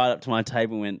came right up to my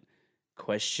table and went,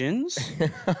 questions?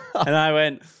 And I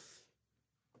went,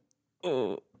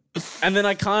 oh. And then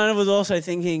I kind of was also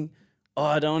thinking,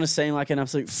 I don't want to seem like an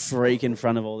absolute freak in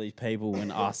front of all these people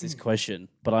and ask this question,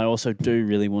 but I also do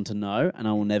really want to know, and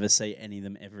I will never see any of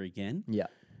them ever again. Yeah.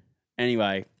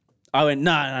 Anyway, I went,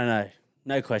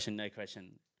 no question.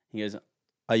 He goes,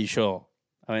 are you sure?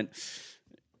 I went,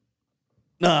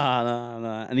 no.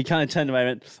 And he kind of turned away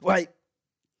and went, wait,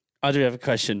 I do have a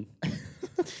question.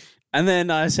 And then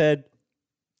I said,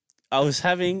 I was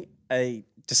having a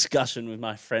discussion with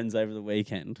my friends over the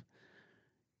weekend.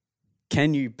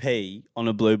 Can you pee on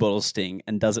a blue bottle sting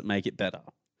and does it make it better?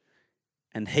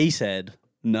 And he said,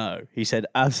 no. He said,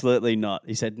 absolutely not.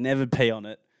 He said, never pee on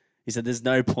it. He said, there's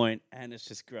no point and it's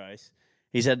just gross.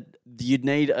 He said, you'd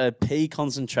need a pee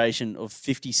concentration of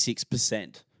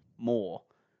 56% more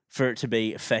for it to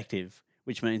be effective,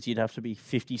 which means you'd have to be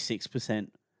 56%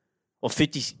 or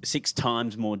 56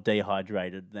 times more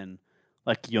dehydrated than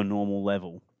like your normal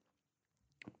level,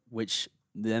 which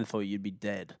then for you'd be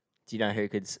dead. Do you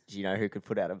know who could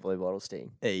put out a blue bottle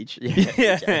sting? Each.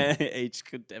 Yeah. Each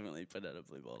could definitely put out a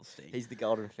blue bottle sting. He's the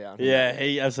golden fountain. Yeah,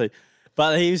 he absolutely.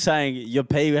 But he was saying your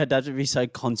pee had to be so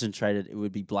concentrated it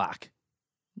would be black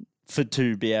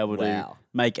to be able to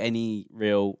make any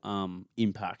real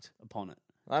impact upon it.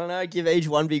 I don't know. Give each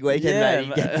one big weekend,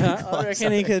 mate. I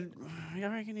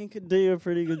reckon he could do a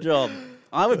pretty good job.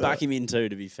 I would back him in too,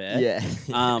 to be fair. Yeah.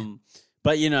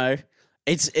 But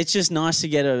it's just nice to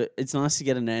get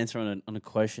an answer on a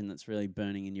question that's really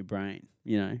burning in your brain.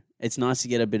 It's nice to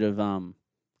get a bit of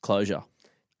closure,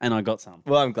 and I got some.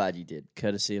 Well, I'm glad you did,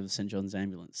 courtesy of the St. John's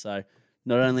ambulance. So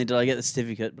not only did I get the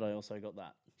certificate, but I also got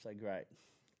that. So great.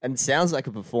 And it sounds like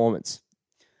a performance.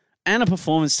 And a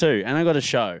performance too. And I got a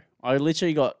show. I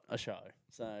literally got a show.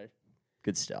 So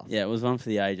good stuff. Yeah, it was one for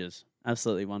the ages.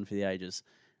 Absolutely one for the ages.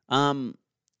 Can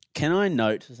I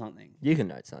note something? You can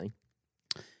note something.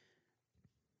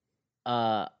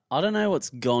 I don't know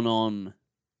what's gone on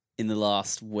in the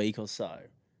last week or so,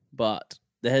 but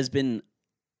there has been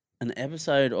an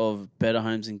episode of Better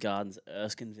Homes and Gardens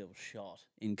Erskineville shot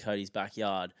in Cody's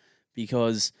backyard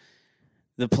because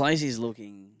the place is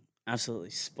looking absolutely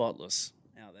spotless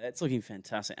out there. It's looking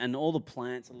fantastic. And all the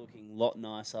plants are looking a lot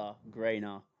nicer,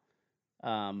 greener.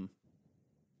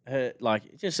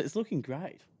 It's looking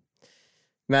great.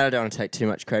 Matt, I don't want to take too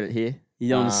much credit here. You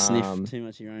don't want to sniff too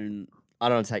much of your own. I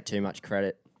don't want to take too much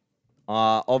credit.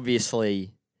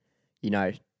 Obviously,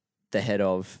 the head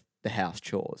of the house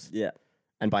chores. Yeah.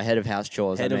 And by head of house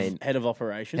chores, I mean head of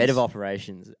operations. Head of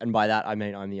operations. And by that, I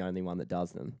mean I'm the only one that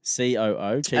does them.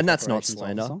 COO, Chief And that's not Operations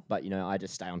slander, Officer. but I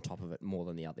just stay on top of it more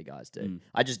than the other guys do. Mm.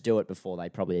 I just do it before they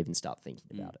probably even start thinking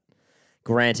about it.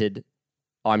 Granted,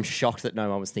 I'm shocked that no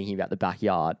one was thinking about the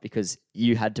backyard because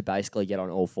you had to basically get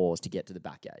on all fours to get to the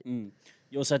back gate. Mm.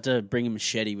 You also had to bring a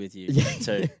machete with you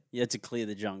too. You had to clear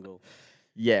the jungle.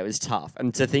 Yeah, it was tough.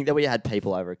 And to think that we had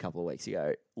people over a couple of weeks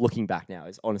ago, looking back now,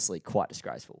 is honestly quite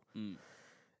disgraceful. Mm.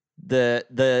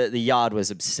 The yard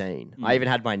was obscene. I even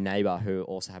had my neighbour, who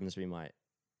also happens to be my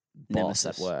boss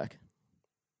Nemesis. at work.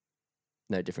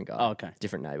 No, different guy. Oh, okay.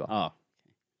 Different neighbour. Oh,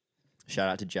 Shout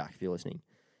out to Jack if you're listening.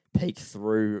 Peek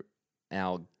through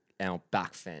our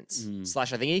back fence. / I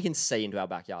think he can see into our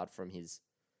backyard from his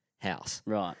house.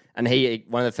 right. And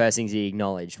one of the first things he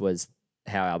acknowledged was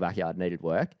how our backyard needed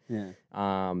work. Yeah.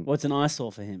 What's an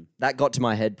eyesore for him? That got to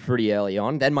my head pretty early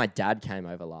on. Then my dad came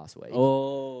over last week.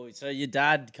 Oh, so your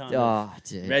dad kind of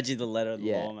dude. read you the letter of the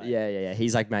Yeah, law, mate. yeah.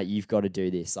 He's like, mate, you've got to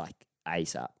do this like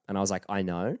ASAP. And I was like, I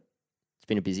know. It's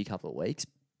been a busy couple of weeks,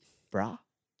 bruh.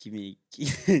 Give me. me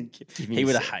He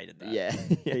would have some- hated that. Yeah.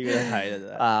 He would have hated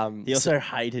that. He also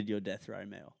hated your death row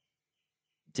meal.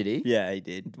 did he? Yeah, he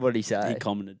did. What did he say? He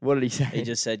commented. What did he say? He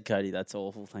just said, "Cody, that's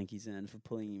awful. Thank you, Zen, for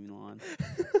pulling him in line."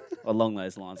 Along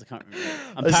those lines, I can't remember.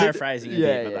 I'm I said- paraphrasing a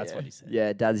bit, but that's what he said.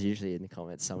 Yeah, Dad's usually in the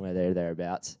comments somewhere there or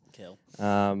thereabouts. Kill.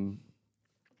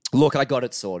 Look, I got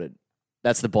it sorted.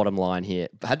 That's the bottom line here.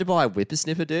 I had to buy a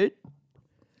whippersnipper, dude.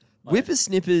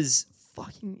 Whippersnipper's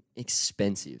fucking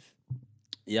expensive.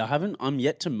 Yeah, I haven't. I'm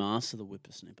yet to master the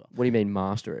whippersnipper. What do you mean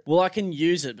master it? Well, I can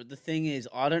use it, but the thing is,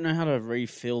 I don't know how to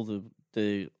refill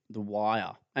the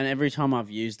wire. And every time I've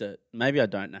used it, maybe I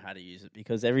don't know how to use it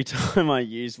because every time I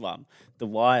use one, the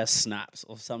wire snaps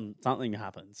or something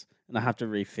happens, and I have to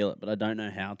refill it, but I don't know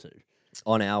how to.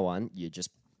 On our one, you just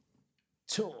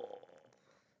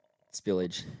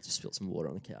spillage. Just spilled some water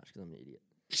on the couch because I'm an idiot.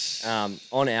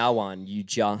 On our one, you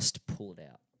just pull it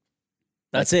out.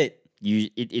 That's it.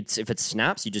 It's if it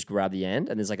snaps, you just grab the end,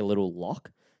 and there's like a little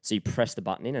lock. So you press the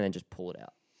button in, and then just pull it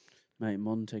out. Mate,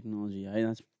 modern technology,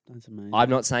 eh? That's amazing. I'm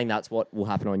not saying that's what will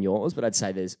happen on yours, but I'd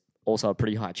say there's also a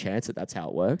pretty high chance that that's how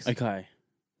it works. Okay.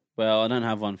 Well, I don't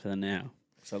have one for the now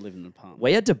because I live in an apartment.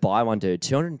 We had to buy one, dude.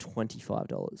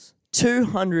 $225.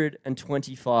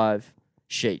 225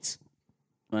 sheets.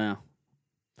 Wow.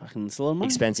 Fucking it's a lot of money.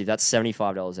 Expensive. That's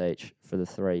 $75 each for the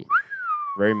 3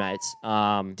 roommates.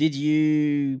 Did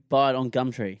you buy it on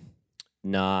Gumtree?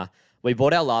 Nah. We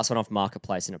bought our last one off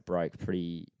Marketplace and it broke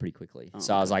pretty quickly.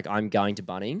 So I was like, I'm going to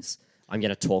Bunnings. I'm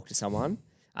going to talk to someone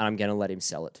and I'm going to let him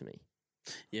sell it to me.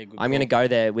 Yeah, good. I'm going to go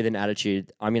there with an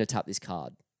attitude. I'm going to tap this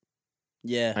card.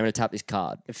 Yeah. I'm going to tap this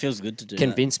card. It feels good to do.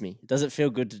 Convince me. Does it feel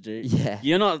good to do? Yeah.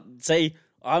 You're not. See,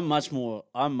 I'm much more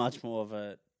of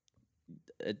a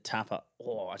tapper.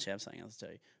 Oh, actually, I have something else to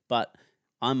do. But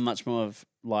I'm much more of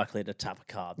likely to tap a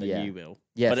card than Yeah. you will.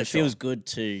 Yeah, but for it sure. feels good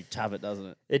to tap it, doesn't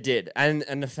it? It did. And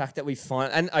the fact that we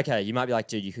find... And, okay, you might be like,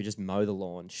 dude, you could just mow the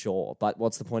lawn, sure. But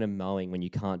what's the point of mowing when you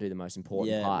can't do the most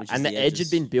important Yeah, part? which is And the the edge had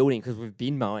edges. been building because we've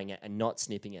been mowing it and not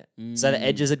snipping it. So the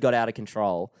edges had got out of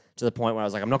control to the point where I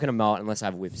was like, I'm not going to mow it unless I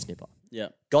have a whippersnipper. Yeah.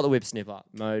 Got the whippersnipper,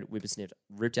 mowed, whippersnipped,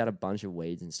 ripped out a bunch of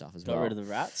weeds and stuff as Got well. rid of the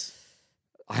rats.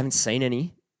 I haven't seen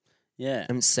any. Yeah. I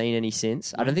haven't seen any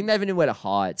since. I don't think they have anywhere to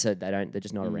hide, so they're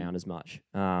just not around as much.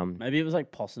 Maybe it was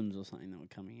like possums or something that were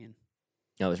coming in.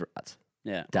 No, it was rats.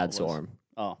 Yeah. Dad it saw was. him.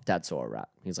 Oh, Dad saw a rat.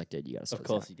 He was like, dude, you got to sort of this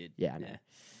course out. he did. Yeah,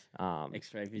 I know.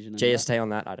 X-ray vision. and GST on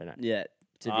that? I don't know. that. Yeah.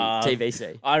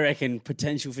 TVC. I reckon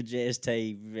potential for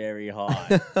GST very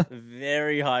high.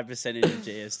 Very high percentage of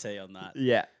GST on that.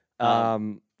 Yeah.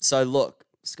 So look,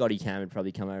 Scotty Cam would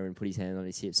probably come over and put his hand on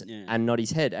his hips Yeah. and nod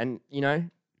his head. And, you know,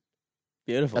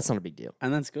 Beautiful. that's not a big deal.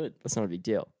 And that's good. That's not a big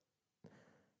deal.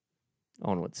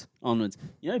 Onwards. Onwards.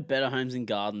 You know, Better Homes and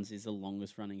Gardens is the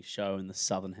longest running show in the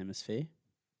Southern Hemisphere.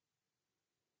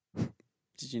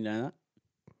 Did you know that?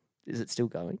 Is it still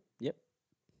going? Yep.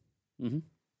 Mm-hmm.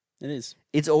 It is.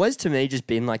 It's always, to me, just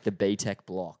been like the B-Tech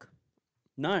block.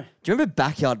 No. Do you remember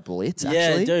Backyard Blitz, Yeah,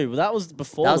 actually? dude. Well, that was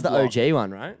before That was the block. OG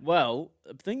one, right? Well,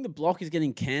 I think the block is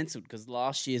getting cancelled because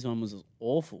last year's one was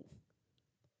awful.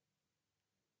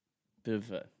 Bit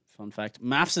of a fun fact.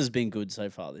 Maths has been good so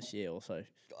far this year also.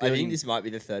 I think this might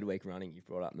be the third week running you've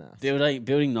brought up math.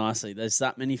 Building nicely. There's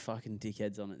that many fucking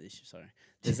dickheads on it this year. Sorry.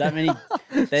 There's that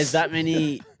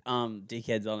many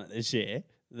dickheads on it this year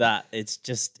that it's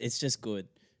just good.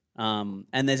 And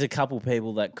there's a couple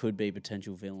people that could be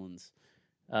potential villains.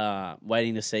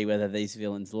 Waiting to see whether these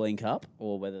villains link up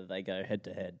or whether they go head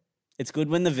to head. It's good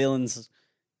when the villains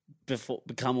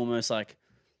become almost like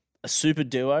a super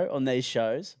duo on these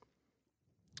shows,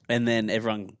 and then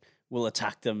everyone will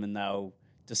attack them and they'll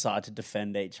decide to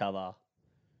defend each other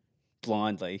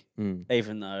blindly,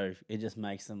 even though it just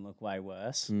makes them look way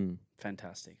worse.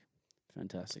 Fantastic.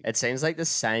 It seems like the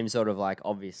same sort of like,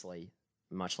 obviously,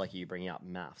 much like you bringing up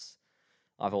maths.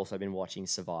 I've also been watching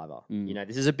Survivor. You know,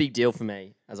 this is a big deal for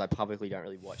me as I publicly don't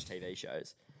really watch TV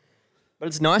shows. But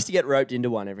it's nice to get roped into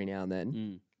one every now and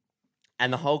then.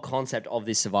 And the whole concept of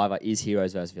this Survivor is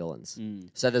heroes versus villains.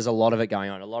 So there's a lot of it going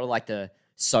on. A lot of like the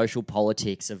social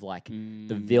politics of like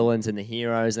the villains and the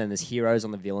heroes. And then there's heroes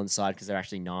on the villain side because they're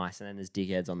actually nice. And then there's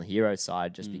dickheads on the hero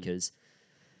side just because.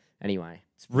 Anyway,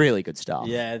 it's really good stuff.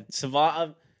 Yeah,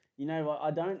 Survivor. You know what?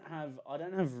 I don't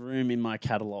have room in my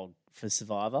catalog for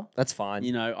Survivor. That's fine.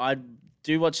 You know, I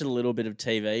do watch a little bit of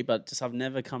TV, but just I've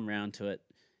never come round to it.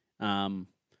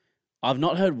 I've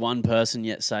not heard one person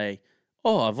yet say,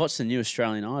 "Oh, I've watched the new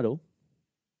Australian Idol."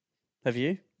 Have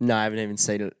you? No, I haven't even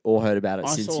seen it or heard about it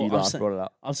I since saw- you I've last seen- brought it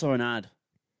up. I saw an ad.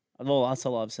 Well, that's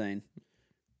all I've seen.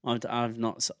 I've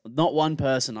not one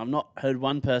person. I've not heard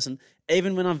one person.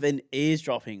 Even when I've been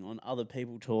eavesdropping on other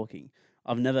people talking,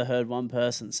 I've never heard one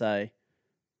person say,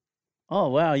 "Oh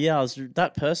wow, yeah,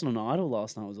 that person on Idol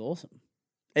last night was awesome."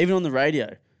 Even on the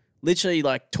radio, literally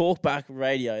like talkback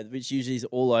radio, which usually is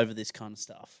all over this kind of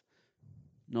stuff.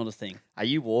 Not a thing. Are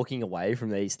you walking away from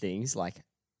these things? Like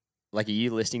are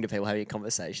you listening to people having a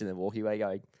conversation and walking away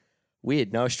going,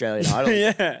 weird, no Australian Idol?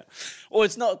 Yeah. Or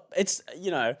it's not. It's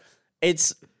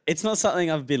it's not something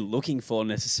I've been looking for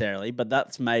necessarily, but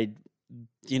that's made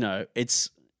it's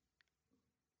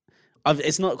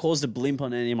not caused a blimp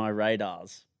on any of my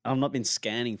radars. I've not been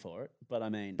scanning for it, but I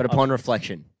mean, But upon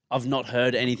reflection, I've not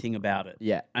heard anything about it.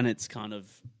 yeah. And it's kind of,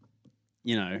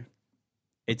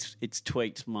 it's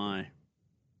tweaked my,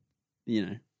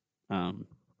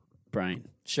 brain.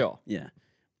 Sure. Yeah,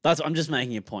 I'm just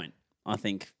making a point. I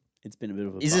think it's been a bit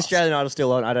of a Is bust. Australian Idol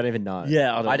still on? I don't even know.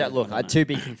 Yeah, I don't look. know. To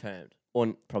be confirmed.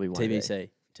 Or probably one day.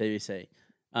 TBC.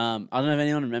 I don't know if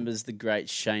anyone remembers the great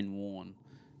Shane Warne.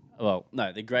 Well,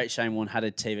 no, the great Shane Warne had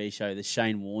a TV show, the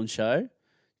Shane Warne Show.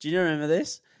 Do you remember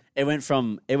this? It went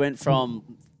from I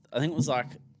think it was like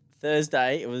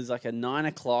Thursday. It was like a 9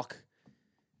 o'clock.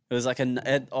 It was like or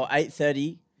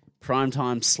 8:30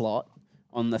 primetime slot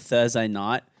on the Thursday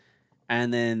night,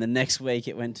 and then the next week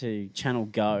it went to Channel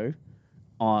Go.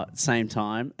 Same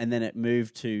time, and then it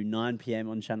moved to 9 p.m.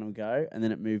 on Channel Go, and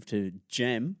then it moved to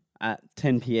Gem at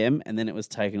 10 p.m., and then it was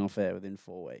taken off air within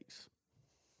 4 weeks.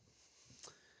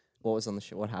 What was on the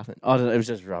show? What happened? I don't know, it was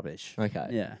just rubbish. Okay.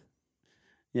 Yeah.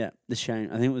 Yeah, I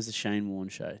think it was the Shane Warne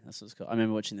Show. That's what it's called. I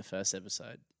remember watching the first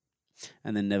episode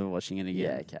and then never watching it again.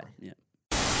 Yeah, okay. Yeah.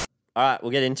 All right,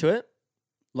 we'll get into it.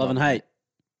 Love and hate.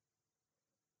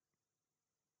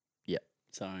 Yep.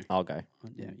 Sorry. I'll go.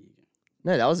 Yeah, you go.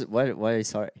 No, that was... Why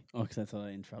sorry? Oh, because I thought I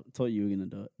interrupted. Thought you were going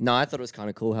to do it. No, I thought it was kind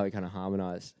of cool how we kind of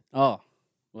harmonised. Oh,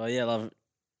 well, yeah, love and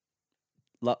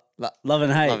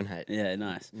hate. Love and hate. Yeah,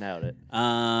 nice. Nailed it.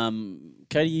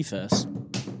 Cody, you first.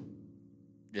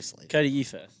 Just leave. Cody, you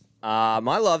first.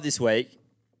 My love this week...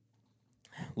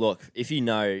 Look, if you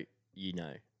know, you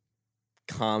know.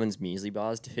 Carmen's muesli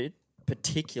bars, dude.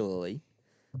 Particularly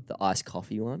the iced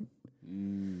coffee one.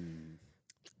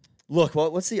 Look,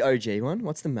 what's the OG one?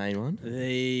 What's the main one?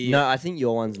 No, I think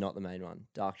your one's not the main one.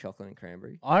 Dark chocolate and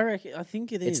cranberry. I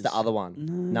think it is. It's the other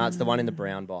one. No, it's the one in the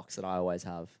brown box that I always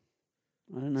have.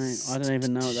 I don't know. I don't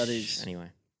even know what that is. Anyway.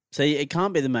 See, it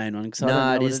can't be the main one because I No, don't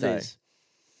know it what is, it though. is.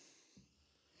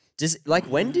 Just like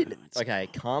when did... Okay,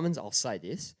 Carmen's, I'll say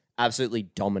this, absolutely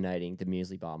dominating the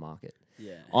muesli bar market.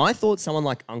 Yeah. I thought someone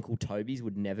like Uncle Toby's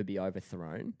would never be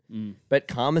overthrown, but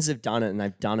Carmen's have done it, and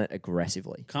they've done it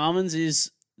aggressively. Carmen's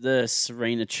is the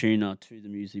Serena Tuna to the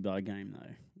muesli bar game,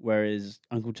 though, whereas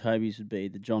Uncle Toby's would be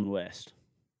the John West.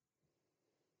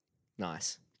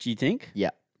 Nice. Do you think?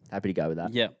 Yeah, happy to go with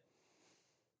that. Yeah.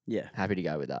 Yeah. Happy to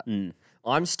go with that. Mm.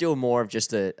 I'm still more of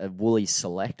just a Woolly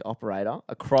Select operator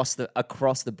across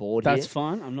the board. That's here.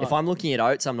 fine. I'm not. If I'm looking at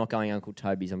oats, I'm not going Uncle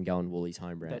Toby's. I'm going Woolies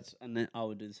home brand. And then I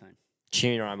would do the same,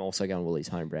 Tuna, I'm also going Woolies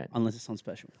home brand. unless it's on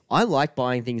special. I like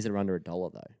buying things that are under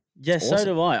 $1 though. Yeah, It's so awesome.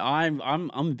 do I.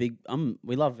 I'm big.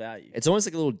 We love value. It's almost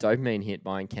like a little dopamine hit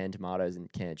buying canned tomatoes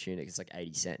and canned tuna. 'Cause it's like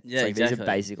 80 cents. Yeah, It's like These exactly. are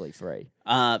basically free.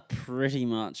 Pretty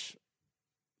much,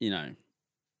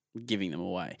 giving them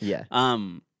away. Yeah.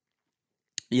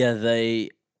 Yeah, I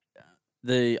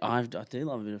do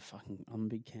love a bit of fucking. I'm a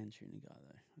big canned tuna guy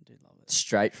though. I do love it.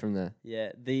 Straight from the...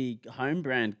 Yeah, the home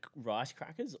brand rice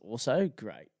crackers also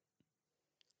great.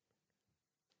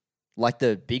 Like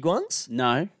the big ones?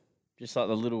 No, just like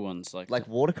the little ones, like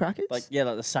Water crackers? like the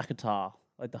Sakatar,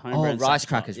 like the home Oh, brand. rice Sakatar.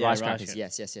 crackers, Yeah, rice crackers.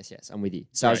 Yes. I'm with you.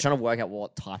 So I was Great. trying to work out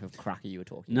what type of cracker you were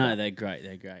talking No, about. they're great.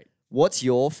 They're great. What's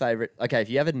your favorite? Okay, if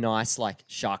you have a nice like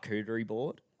charcuterie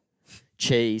board,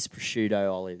 cheese, prosciutto,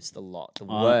 olives, the lot, the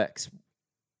works.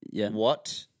 Yeah.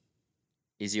 What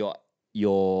is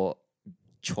your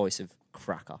choice of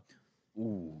cracker?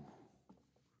 Ooh.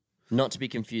 Not to be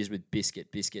confused with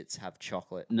biscuit. Biscuits have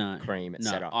chocolate, No. cream, No,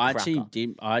 etc. I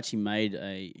actually made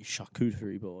a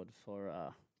charcuterie board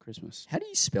for Christmas. How do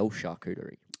you spell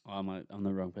charcuterie? I'm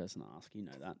the wrong person to ask. You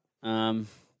know that.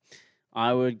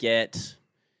 I would get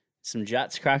some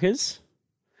Jats crackers,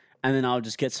 and then I'll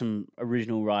just get some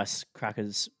original rice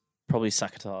crackers, probably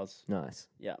Sakatars. Nice.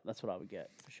 Yeah, that's what I would get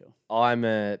for sure. I'm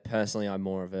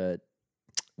more of a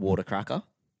water cracker.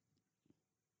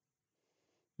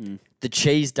 The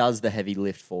cheese does the heavy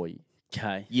lift for you.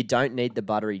 Okay. You don't need the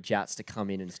buttery Jats to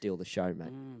come in and steal the show, mate.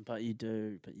 But you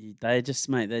do. They're just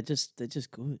good. They're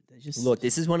just Look,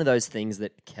 this is one of those things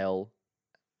that Kel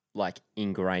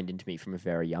ingrained into me from a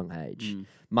very young age.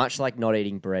 Much like not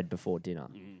eating bread before dinner.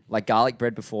 Like garlic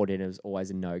bread before dinner was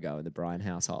always a no-go in the Bryan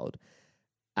household.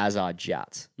 as are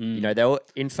Jats. Mm. You know, they were.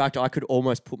 In fact, I could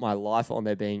almost put my life on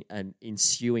there being an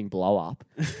ensuing blow up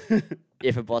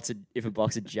if a box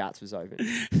of Jats was open.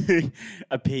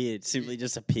 Simply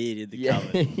just appeared in the Yeah,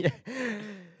 cupboard. yeah,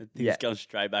 The thing's Yeah. gone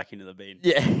straight back into the bin.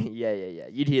 yeah.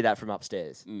 You'd hear that from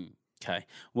upstairs. Okay.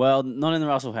 Well, not in the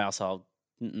Russell household.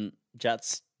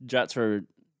 Jats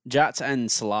and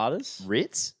saladas.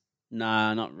 Ritz?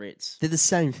 Nah, not Ritz. They're the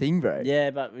same thing, bro.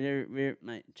 Yeah, but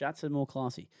mate, Jats are more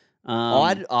classy.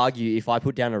 I'd argue if I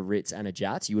put down a Ritz and a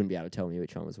Jats, you wouldn't be able to tell me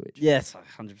which one was which. Yes, I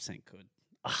 100% could.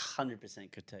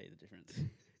 100% could tell you the difference.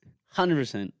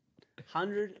 100%.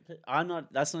 100. I'm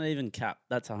not. That's not even cap.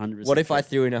 That's 100%. What if I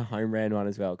threw in a home brand one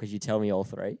as well? Could you tell me all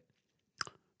three?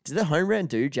 Does the home brand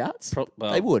do Jats? Well,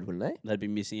 They would, wouldn't they? They'd be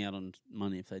missing out on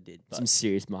money if they did. But Some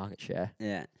serious market share.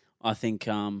 yeah, I think.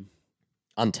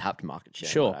 Untapped market share.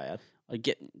 Sure. might I add. I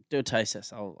do a taste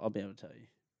test. I'll be able to tell you.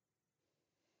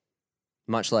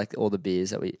 Much like all the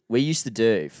beers that we used to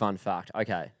do. Fun fact.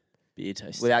 Okay. Beer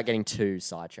taste. Without getting too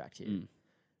sidetracked here.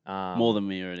 More than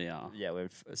we already are. Yeah, we're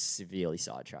severely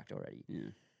sidetracked already. Yeah.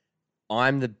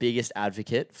 I'm the biggest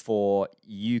advocate for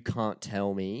you can't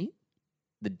tell me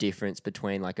the difference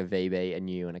between like a VB, a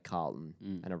New, and a Carlton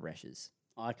and a Resch's.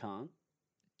 I can't.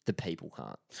 The people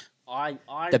can't. I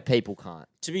The people can't.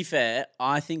 To be fair,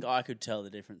 I think I could tell the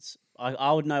difference.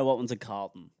 I would know what one's a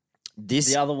Carlton.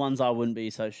 This The other ones I wouldn't be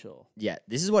so sure. Yeah,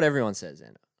 this is what everyone says,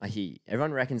 and I hear you.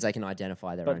 Everyone reckons they can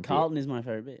identify their own But beer. Carlton is my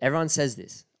favourite beer. Everyone says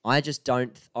this. I just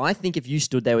don't. I think if you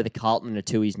stood there with a Carlton and a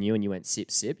Tooheys New and you went sip,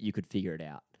 sip, you could figure it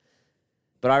out.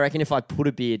 But I reckon if I put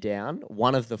a beer down,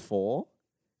 one of the four,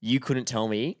 you couldn't tell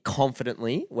me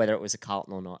confidently whether it was a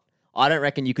Carlton or not. I don't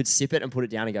reckon you could sip it and put it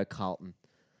down and go Carlton.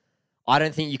 I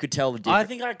don't think you could tell the difference. I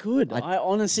think I could. I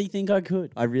honestly think I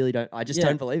could. I really don't. I just Yeah.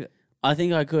 don't believe it. I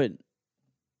think I could.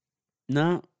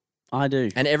 No, I do.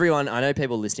 And everyone, I know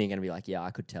people listening are going to be like, yeah,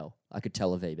 I could tell. I could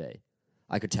tell a VB.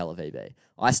 I could tell a VB.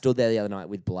 I stood there the other night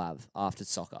with Blav after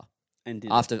soccer. And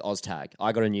did After Oztag,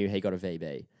 I got a New, he got a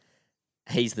VB.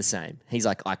 He's the same. He's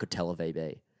like, I could tell a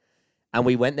VB. And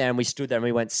we went there and we stood there and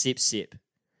we went sip, sip.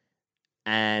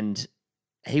 And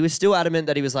he was still adamant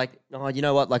that he was like, oh, you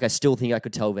know what? Like, I still think I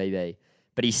could tell VB.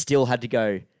 But he still had to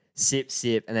go sip,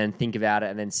 sip, and then think about it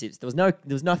and then sip. There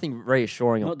was nothing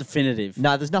reassuring. not definitive.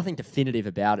 No, there's nothing definitive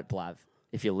about it, Blav,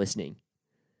 if you're listening.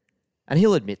 And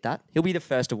he'll admit that. He'll be the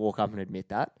first to walk up and admit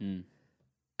that. And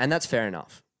that's fair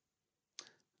enough.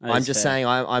 That I'm is just fair. saying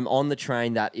I'm on the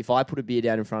train that if I put a beer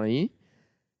down in front of you,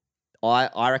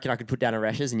 I reckon I could put down a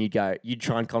Resch's and you'd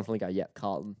try and confidently go, yep,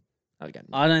 Carlton. Okay.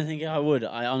 I don't think I would.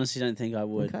 I honestly don't think I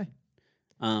would. Okay.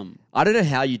 I don't know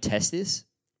how you test this.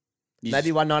 You Maybe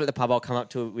just- one night at the pub I'll come up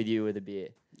to it with you with a beer.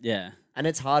 Yeah. And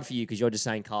it's hard for you because you're just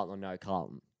saying Carlton or no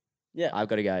Carlton. Yeah. I've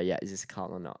got to go, yeah, is this a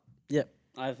Carlton or not? Yep.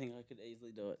 I think I could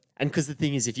easily do it. And because the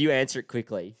thing is, if you answer it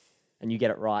quickly and you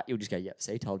get it right, you'll just go, yep,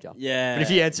 see, told you. Yeah. But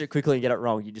if you answer it quickly and get it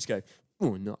wrong, you just go,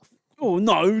 oh, no. Oh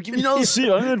no, give me another sip.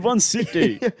 I only had one sip,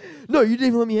 dude. No, you didn't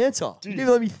even let me answer. You didn't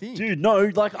even let me think. Dude,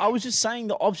 no, like I was just saying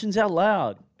the options out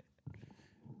loud.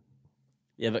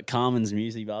 Yeah, but Carmen's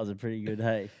music bars are pretty good,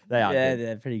 hey? They are Yeah, good.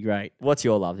 they're pretty great. What's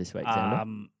your love this week,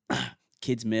 Xander?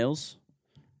 Kids meals.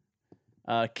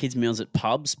 Kids meals at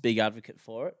pubs, big advocate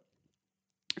for it.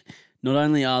 Not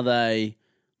only are they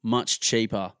much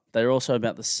cheaper, they're also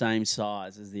about the same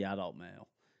size as the adult meal.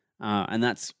 And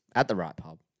that's At the right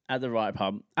pub. at the right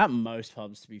pub, at most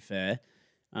pubs, to be fair.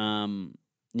 You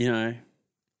know,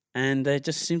 and they're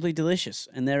just simply delicious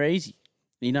and they're easy.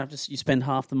 You don't have to, you spend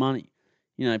half the money.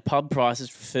 You know, pub prices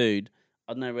for food.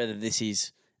 I don't know whether this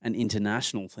is an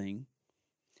international thing,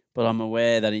 but I'm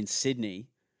aware that in Sydney,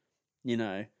 you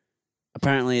know,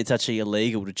 apparently it's actually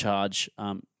illegal to charge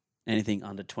anything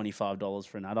under $25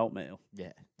 for an adult meal.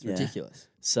 Yeah, it's Yeah. ridiculous.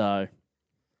 So,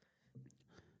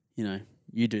 you know,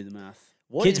 you do the math.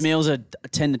 What Kids' is- meals are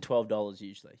 $10 to $12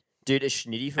 usually. Dude, a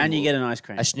schnitty from And you Wood- get an ice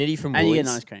cream. a schnitty from And you get Woods-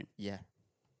 an ice cream. Yeah,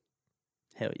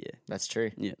 Hell yeah. that's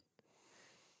true. Yeah.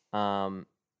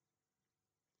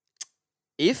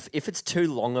 If it's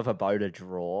too long of a bow to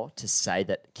draw to say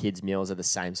that kids' meals are the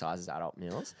same size as adult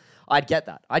meals, I'd get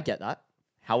that.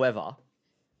 However,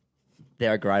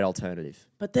 they're a great alternative.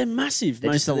 But they're massive. They're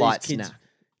most just a of these light kids. snack.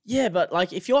 Yeah, but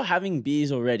like if you're having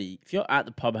beers already, if you're at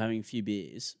the pub having a few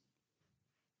beers,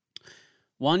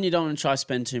 one, you don't want to try to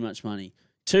spend too much money.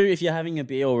 Two, if you're having a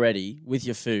beer already with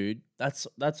your food, that's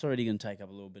already going to take up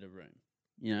a little bit of room,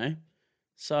 you know?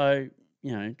 So,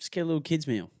 you know, just get a little kids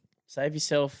meal. Save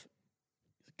yourself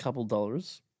a couple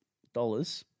dollars,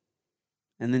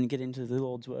 and then get into the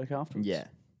Lord's work afterwards. Yeah,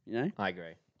 You know? I agree.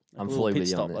 Like I'm a little fully pit with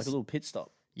you on stop, this. like a little pit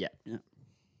stop. Yeah. Yeah.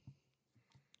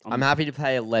 I'm happy to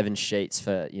pay 11 sheets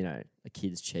for, a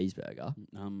kid's cheeseburger.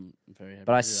 I'm very happy.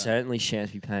 But I to do that. certainly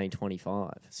shan't be paying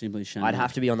 25. Simply shan't. I'd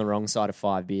have to be on the wrong side of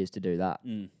 5 beers to do that.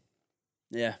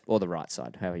 Yeah. Or the right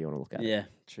side, however you want to look at it. Yeah,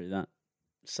 true that.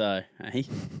 So, hey.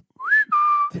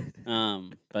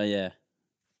 But yeah,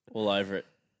 all over it.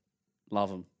 Love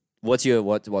them. What's your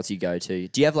go-to?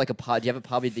 Do you have like a pub? Do you have a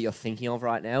pub that you're thinking of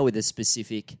right now with a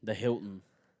specific? The Hilton,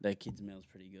 their kids' meal's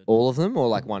pretty good. All of them, or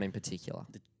like one in particular?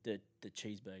 The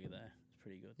cheeseburger there is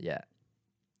pretty good. Yeah.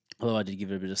 Although I did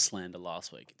give it a bit of slander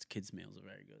last week. Its kids' meals are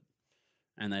very good,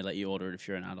 and they let you order it if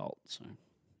you're an adult. So,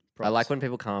 I like when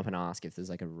people come up and ask if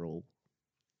there's like a rule.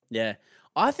 Yeah,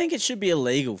 I think it should be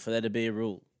illegal for there to be a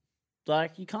rule.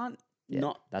 Like you can't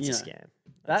Yeah, that's a scam.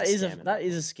 That is a scam. scam. That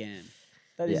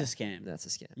is a scam. That's a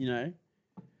scam. You know,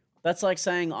 that's like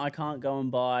saying I can't go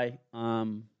and buy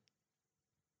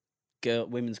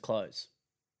women's clothes.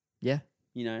 Yeah.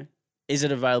 You know, is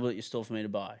it available at your store for me to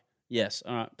buy? Yes.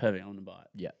 All right, perfect. I want to buy it.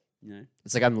 Yeah. You know,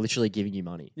 It's like I'm literally giving you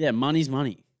money. yeah, money's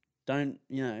money. Don't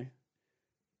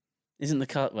Isn't the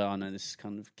cut? Well, I know this is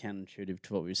kind of counterintuitive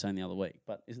to what we were saying the other week,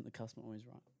 but isn't the customer always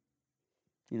right?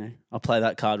 You know, I'll play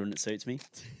that card when it suits me.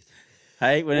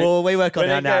 Hey, We work on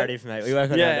our narrative, mate. We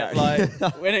work on our yeah, narrative.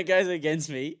 like when it goes against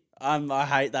me, I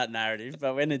hate that narrative.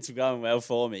 But when it's going well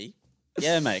for me,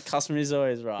 yeah, mate, customer is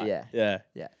always right. Yeah.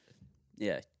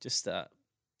 Just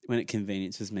when it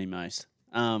conveniences me most.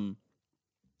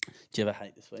 Do you ever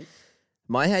hate this week?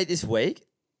 My hate this week,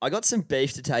 I got some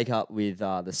beef to take up with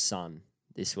the Sun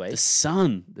this week. The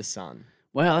sun. The Sun.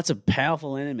 Wow, that's a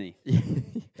powerful enemy.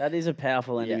 That is a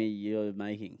powerful enemy you're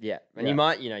making. Yeah, and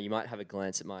Yeah. you might have a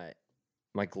glance at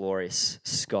my glorious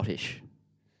Scottish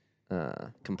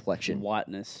complexion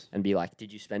Whiteness. and be like,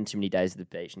 "Did you spend too many days at the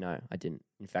beach?" No, I didn't.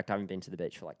 In fact, I haven't been to the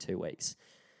beach for like 2 weeks.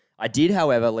 I did,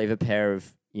 however, leave a pair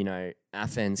of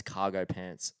Afen's cargo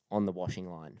pants on the washing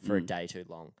line for a day too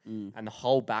long, and the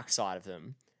whole backside of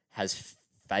them has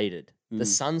faded. The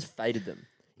sun's faded them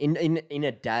in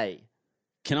a day.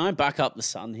 Can I back up the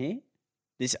sun here?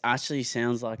 This actually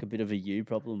sounds like a bit of a you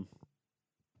problem.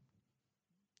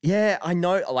 Yeah, I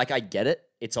know. Like, I get it.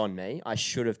 It's on me. I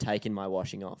should have taken my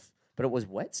washing off, but it was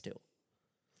wet still.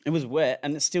 It was wet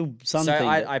and it's still sun. So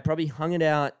I probably hung it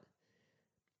out.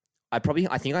 I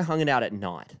think I hung it out at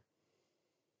night.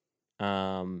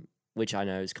 Which I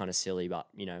know is kind of silly, but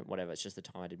whatever. It's just the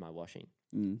time I did my washing.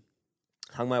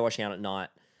 Hung my washing out at night.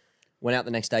 Went out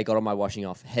the next day, got all my washing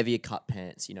off. Heavier cut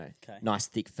pants, nice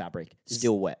thick fabric.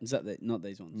 Still wet. Is that not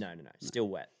these ones? No. Still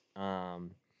wet.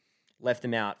 Left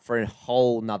them out for a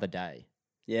whole nother day.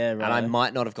 Yeah, right. And I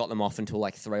might not have got them off until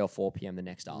like 3 or 4 p.m. the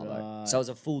next arvo. Right. So it was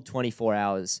a full 24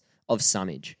 hours of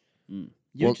sunnage.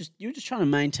 You're just trying to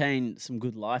maintain some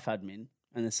good life admin,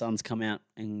 and the sun's come out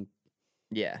and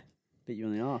Yeah. bit you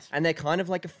on the arse. And they're kind of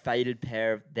like a faded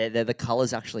pair of... They're the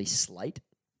colour's actually slate.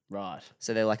 Right.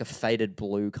 So they're like a faded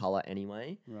blue colour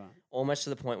anyway. Right. Almost to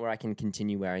the point where I can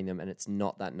continue wearing them and it's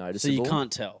not that So noticeable. you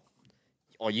can't tell.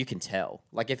 Or you can tell.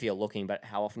 Like if you're looking, but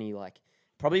how often are you like...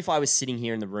 Probably if I was sitting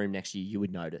here in the room next to you, you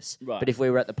would notice. Right. But if we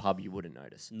were at the pub, you wouldn't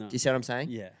notice. No. Do you see what I'm saying?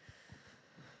 Yeah.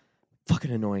 Fucking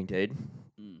annoying, dude.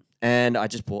 And I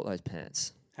just bought those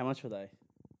pants. How much were they?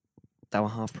 They were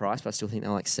half price, but I still think they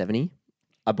were like 70.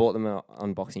 I bought them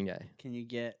on Boxing Day. Can you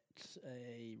get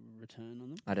a return on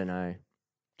them? I don't know.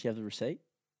 Do you have the receipt?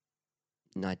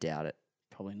 No, I doubt it.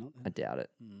 Probably not. I Then. doubt it.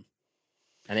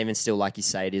 And even still, like you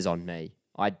say, it is on me.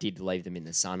 I did leave them in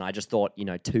the sun. I just thought,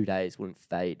 2 days wouldn't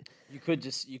fade. You could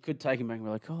take them back and be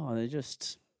like, oh,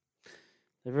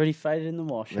 they've already faded in the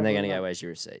wash. And they're going to Have a go, look. where's your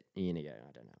receipt? You're going to go,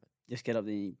 I don't have it. Just get up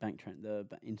the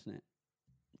internet.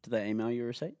 Do they email you a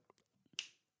receipt?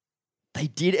 They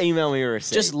did email me a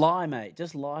receipt. Just lie, mate.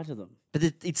 Just lie to them. But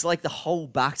it's like the whole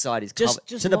backside is Just- covered.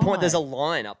 just to the point there's a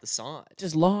lie. line up the side.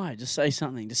 Just lie. Just say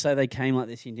something. Just say they came like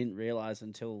this and you didn't realise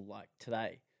until like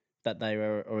today that they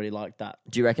were already like that.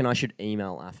 Do you reckon I should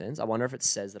email Athens? I wonder if it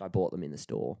says that I bought them in the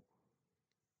store.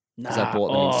 Because I Nah,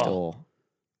 bought them in store.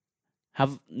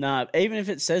 Even if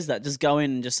it says that, just go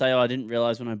in and just say, I didn't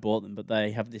realise when I bought them, but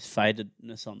they have this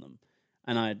fadedness on them.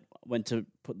 And I went to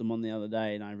put them on the other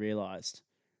day and I realised.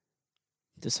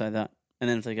 Just say that. And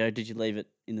then if they go, did you leave it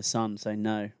in the sun? Say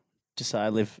no. Just say I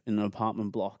live in an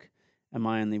apartment block and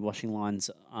my only washing line's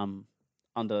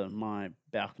under my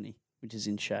balcony, which is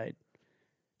in shade.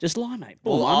 Just lie, mate.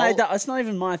 Boom. Well, I made that. It's not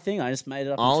even my thing. I just made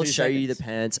it up. I'll in 2 show you the seconds.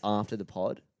 pants after the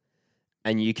pod,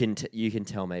 and you can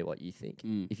tell me what you think.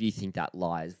 Mm. If you think that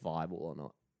lie is viable or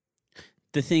not.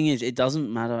 The thing is, it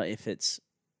doesn't matter if it's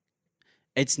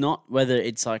not whether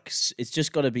it's like, it's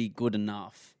just got to be good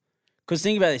enough. Because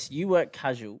think about this, you work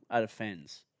casual at a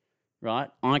Fens, right?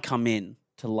 I come in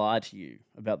to lie to you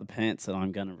about the pants that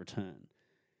I'm going to return,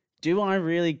 do I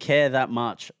really care that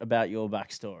much about your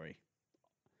backstory?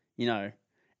 You know,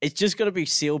 it's just got to be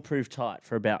seal-proof tight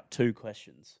for about 2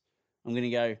 questions. I'm going to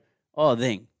go, oh,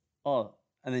 thing, oh,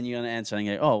 and then you're going to answer and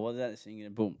go, oh, what is that thing?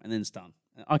 Boom, and then it's done.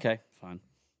 Okay, fine.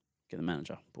 Get the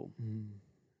manager. Boom.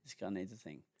 This guy needs a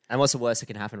thing. And what's the worst that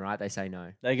can happen, right? They say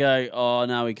no. They go, oh,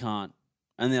 no, we can't.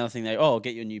 And the other thing, I'll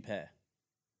get you a new pair.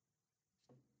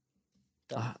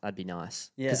 Oh, that'd be nice.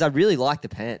 Yeah. Because I really like the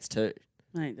pants too.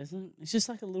 Mate, it's just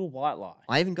like a little white lie.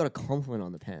 I even got a compliment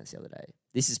on the pants the other day.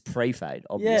 This is pre-fade,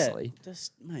 obviously. Yeah,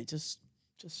 just,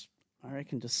 I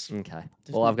reckon just Okay.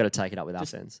 Just Well, not- I've got to take it up with our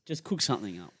just- friends. just cook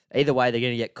something up. Either way, they're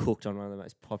going to get cooked on one of the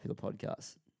most popular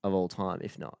podcasts of all time,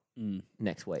 if not Mm.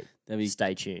 next week. There'll be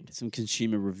Stay tuned. some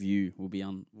consumer review. We'll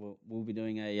be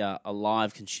doing a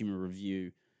live consumer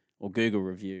review or Google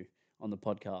review on the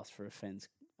podcast for Offense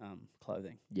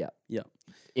clothing. Yeah. Yeah.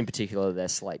 In particular, their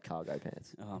Slate cargo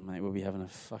pants. Oh mate, we'll be having a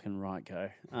fucking right go.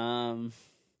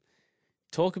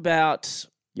 Talk about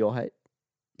Your hate?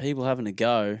 people having a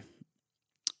go.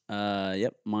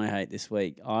 Yep, my hate this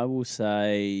week. I will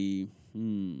say,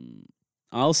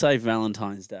 I'll say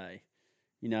Valentine's Day.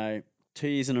 2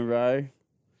 years in a row,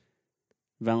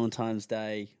 Valentine's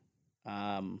Day.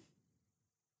 What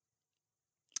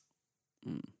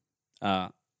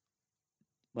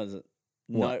is it?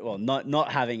 What? No, well,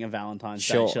 not having a Valentine's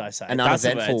Sure. Day, should I say? An That's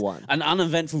the uneventful words. one. An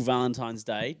uneventful Valentine's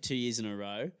Day, 2 years in a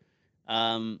row.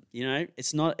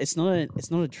 It's not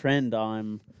a trend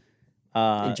I'm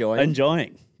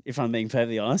enjoying, if I'm being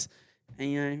perfectly honest.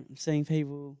 And I'm seeing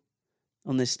people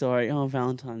on this story, oh,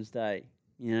 Valentine's Day,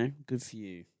 good for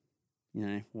you.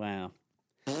 Wow.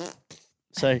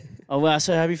 So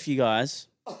happy for you guys.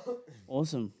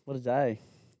 Awesome. What a day.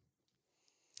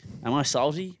 Am I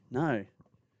salty? No.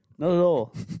 Not at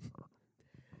all.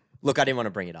 Look, I didn't want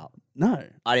to bring it up. No.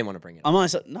 I didn't want to bring it up. Am I?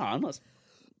 No, I'm not.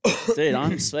 Dude,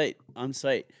 I'm sweet. I'm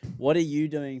sweet. What are you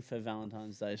doing for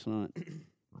Valentine's Day tonight?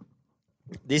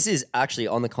 This is actually,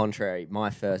 on the contrary, my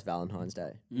first Valentine's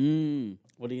Day.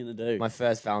 What are you gonna do? My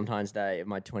first Valentine's Day of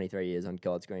my 23 years on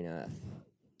God's green earth.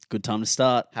 Good time to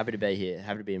start. Happy to be here.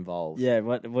 Happy to be involved. Yeah.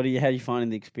 What are you? How are you finding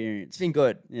the experience? It's been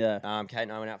good. Yeah. Kate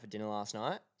and I went out for dinner last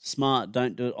night. Smart.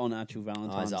 Don't do it on actual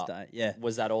Valentine's up. Day. Yeah.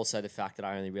 Was that also the fact that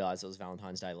I only realised it was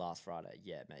Valentine's Day last Friday?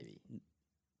 Yeah, maybe.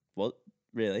 What?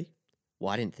 Really? Well,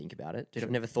 I didn't think about it. Dude,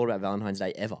 I've never thought about Valentine's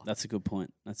Day ever. That's a good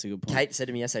point. Kate said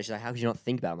to me yesterday, she's like, how could you not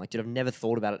think about it? I'm like, dude, I've never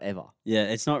thought about it ever. Yeah,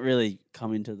 it's not really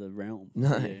come into the realm.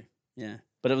 No. for you. Yeah.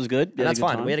 But it was good. And that's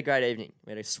fine. We had a great evening.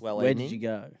 We had a swell Where evening. did you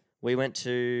go? We went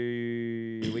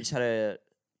to... We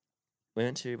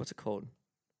went to... What's it called?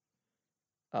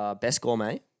 Best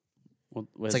Gourmet.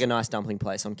 It's like a nice dumpling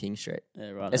place on King Street.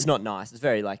 Yeah, right. It's not nice. It's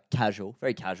very casual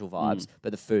vibes,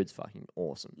 but the food's fucking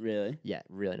awesome. Really. Yeah,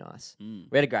 really nice.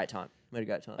 Mm. We had a great time.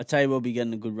 I tell you, we'll be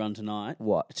getting a good run tonight.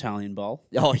 What? Italian bowl.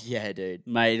 Oh yeah, dude.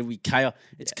 Mate, it'll be chaos.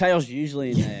 It's chaos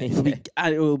usually in there.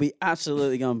 It will be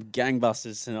absolutely going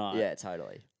gangbusters tonight. Yeah,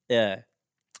 totally. Yeah.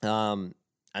 And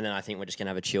then I think we're just gonna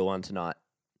have a chill one tonight.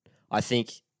 I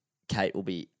think Kate will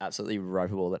be absolutely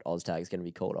ropeable that Oztag is gonna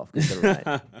be called off because of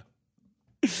the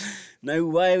rain. No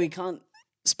way. We can't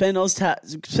spend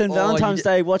spend Oh, Valentine's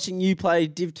Day watching you play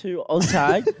Div 2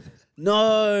 Oztag.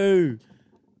 No.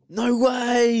 No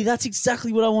way. That's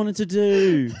exactly what I wanted to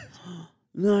do.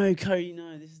 No, Cody,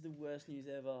 no. This is the worst news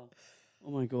ever.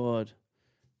 Oh, my God.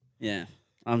 Yeah.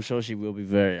 I'm sure she will be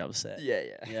very upset. Yeah.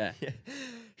 Yeah.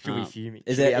 She'll be fuming.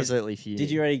 is She'll there- be is- absolutely fuming.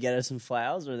 Did you already get her some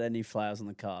flowers, or are there any flowers on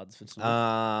the cards for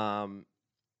tonight?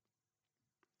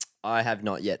 I have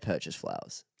not yet purchased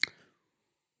flowers.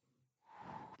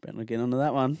 Better get onto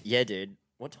that one. Yeah, dude.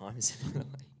 What time is it?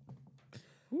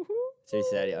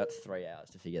 2:30. I got 3 hours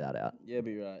to figure that out. Yeah,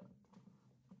 be right.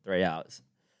 3 hours.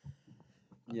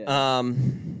 Yeah.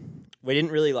 We didn't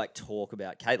really talk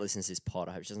about. Kate listens to this pod.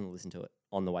 I hope she doesn't listen to it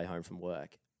on the way home from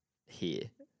work. Here,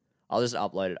 I'll just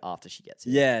upload it after she gets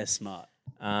it. Yeah, smart.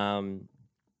 I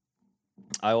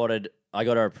got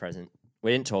her a present.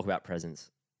 We didn't talk about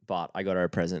presents, but I got her a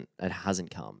present. It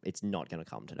hasn't come. It's not going to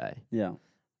come today. Yeah.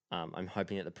 I'm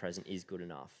hoping that the present is good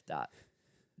enough that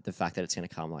the fact that it's going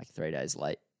to come 3 days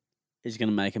late He's going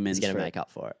to make amends is going for to it. make up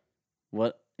for it.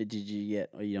 What did you get,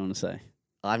 or you don't want to say?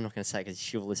 I'm not going to say because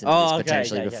she'll listen to this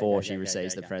potentially before she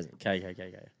receives the present.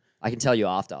 Okay. I can tell you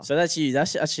after. So that's you.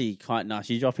 That's actually quite nice.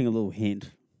 You're dropping a little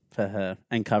hint for her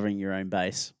and covering your own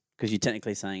base because you're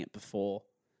technically saying it before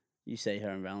you see her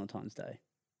on Valentine's Day.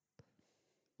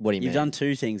 What do you mean? You've done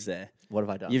two things there. What have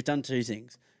I done? You've done two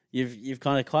things. You've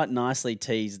kind of quite nicely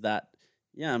teased that,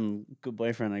 yeah, I'm a good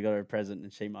boyfriend. I got her a present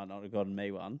and she might not have gotten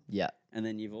me one. Yeah. And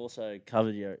then you've also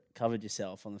covered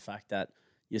yourself on the fact that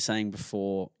you're saying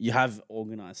before you have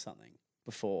organised something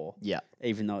before, Yeah.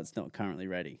 even though it's not currently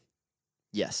ready.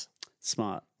 Yes.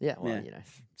 Smart. Yeah. Well, Yeah. you know,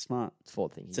 Smart. it's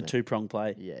forward thinking. It's a isn't it? two-prong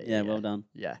play. Yeah. Well done.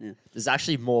 Yeah. Yeah. There's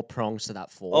actually more prongs to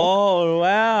that fork. Oh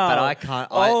wow! But I can't.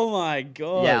 Oh my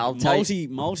god! Yeah, I'll tell you-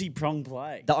 multi-prong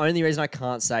play. The only reason I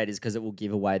can't say it is because it will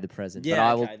give away the present. Yeah, but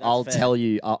I will. okay, that's I'll fair. tell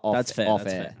you off, That's fair. off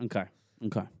That's air fair.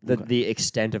 Okay. the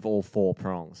extent of all 4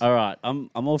 prongs. All right. I'm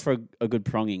all for a good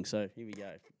pronging. So here we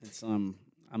go. It's I'm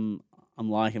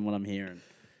liking what I'm hearing.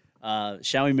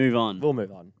 Shall we move on? We'll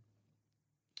move on.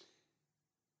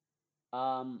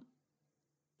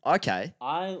 Okay.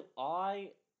 I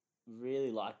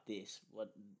really like this.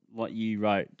 What you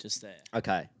wrote just there.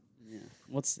 Okay. Yeah.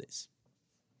 What's this?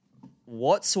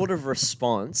 What sort of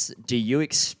response do you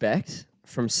expect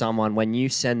from someone when you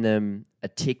send them a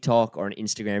TikTok or an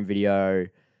Instagram video,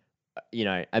 you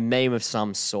know, a meme of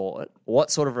some sort?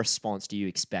 What sort of response do you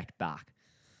expect back?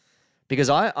 Because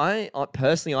I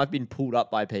personally, I've been pulled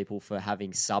up by people for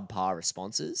having subpar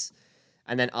responses,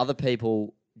 and then other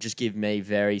people just give me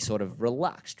very sort of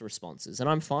relaxed responses, and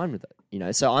I'm fine with it, you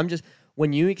know. So I'm just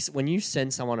when you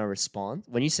send someone a response,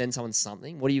 when you send someone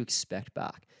something, what do you expect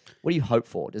back? What do you hope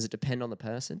for? Does it depend on the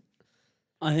person?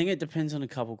 I think it depends on a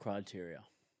couple criteria.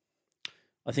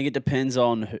 I think it depends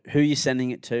on who you're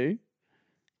sending it to,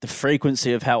 the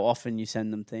frequency of how often you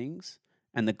send them things,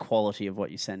 and the quality of what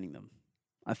you're sending them.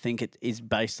 I think it is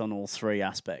based on all 3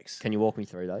 aspects. Can you walk me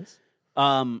through those?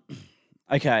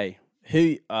 Okay.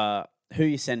 Who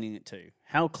you're sending it to?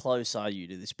 How close are you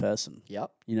to this person?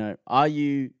 Yep. You know, are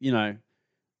you, you know,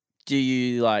 do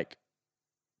you like,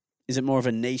 is it more of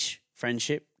a niche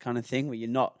friendship kind of thing where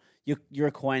you're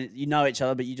acquainted, you know each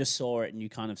other, but you just saw it and you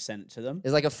kind of sent it to them?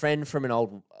 It's like a friend from an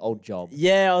old job.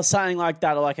 Yeah, or something like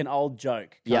that, or like an old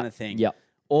joke kind of thing. Yep.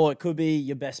 Or it could be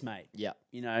your best mate, Yep.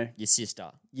 you know? Your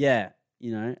sister. Yeah,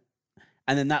 you know?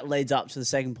 And then that leads up to the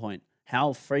second point.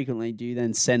 How frequently do you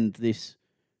then send this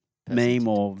meme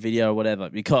or video or whatever?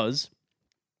 Because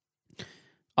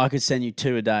I could send you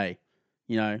 2 a day,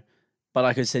 you know, but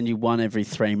I could send you 1 every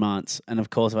 3 months. And of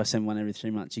course, if I send 1 every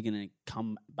 3 months, you're going to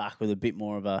come back with a bit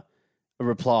more of a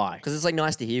reply. Because it's like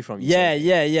nice to hear from you.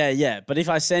 Yeah. But if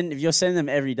you're sending them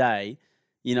every day,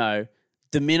 you know,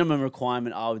 the minimum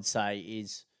requirement I would say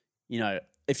is, you know,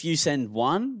 if you send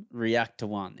 1, react to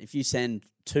 1. If you send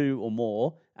 2 or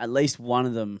more, at least one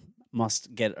of them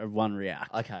must get a 1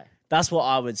 react. Okay. That's what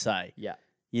I would say. Yeah.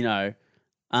 You know,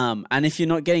 and if you're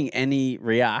not getting any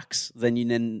reacts, then you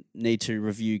then need to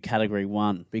review category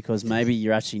 1 because maybe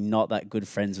you're actually not that good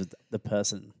friends with the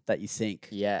person that you think.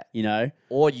 Yeah. You know,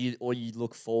 Or you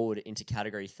look forward into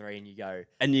category 3 and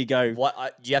you go,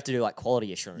 what do you have to do like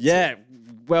quality assurance? Yeah.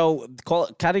 Well,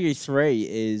 category 3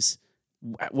 is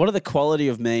what are the quality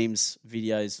of memes,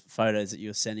 videos, photos that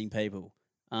you're sending people?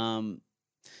 You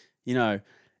know,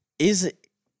 is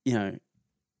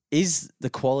the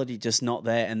quality just not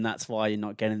there and that's why you're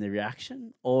not getting the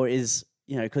reaction? Or is,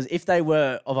 you know, because if they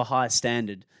were of a higher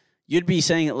standard, you'd be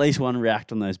seeing at least 1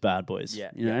 react on those bad boys.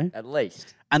 Yeah. You know? At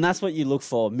least. And that's what you look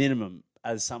for minimum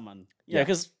as someone. You know,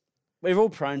 because we're all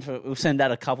prone to, we'll send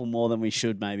out a couple more than we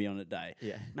should maybe on a day.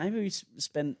 Yeah. Maybe we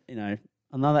spend, you know,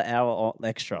 another hour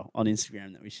extra on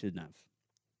Instagram that we shouldn't have.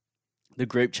 The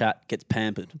group chat gets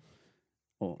pampered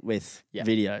with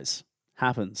videos.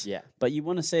 Happens. Yeah. But you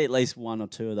want to see at least 1 or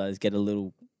 2 of those get a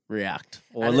little react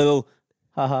or And a little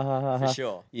ha ha ha ha. For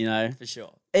sure. You know, For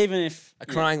sure. even if A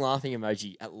crying laughing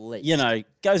emoji at least. you know,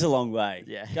 goes a long way.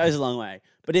 Yeah. Goes a long way.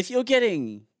 But if you're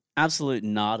getting absolute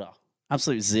nada,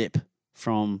 absolute zip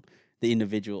from the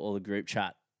individual or the group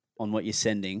chat on what you're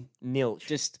sending, Nilch.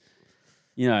 just,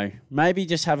 you know, maybe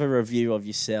just have a review of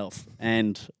yourself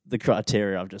and the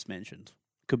criteria I've just mentioned.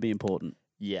 Could be important.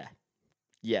 Yeah.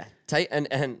 Yeah.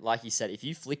 And like you said, if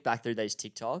you flick back through those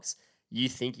TikToks, you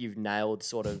think you've nailed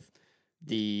sort of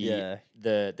the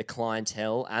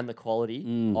clientele and the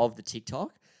quality of the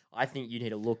TikTok. I think you need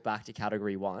to look back to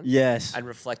category 1 Yes. and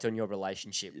reflect on your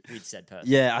relationship with said person.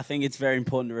 Yeah, I think it's very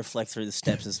important to reflect through the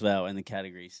steps as well and the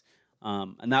categories.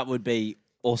 And that would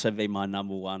also be my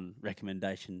number 1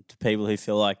 recommendation to people who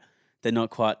feel like they're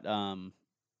not quite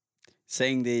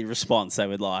seeing the response they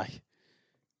would like.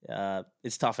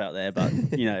 It's tough out there, but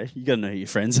you know, you got to know who your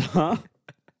friends are.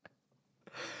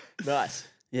 Nice.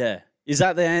 Yeah. Is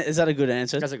that a good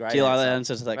answer? That's a great Do you like answer. that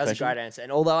answer to that That's question? a great answer.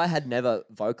 And although I had never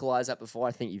vocalized that before,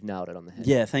 I think you've nailed it on the head.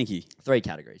 Yeah, thank you. 3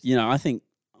 categories. You know, I think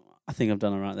I've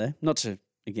done it right there. Not to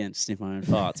again sniff my own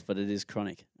farts, but it is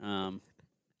chronic. I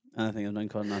think I've done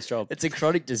quite a nice job. It's a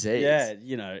chronic disease. Yeah,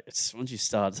 you know, it's once you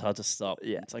start, it's hard to stop.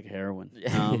 Yeah. It's like heroin.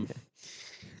 Yeah.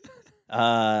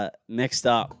 Next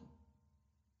up,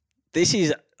 this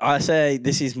is I say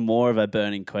this is more of a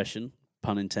burning question,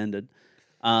 pun intended.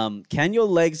 Can your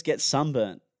legs get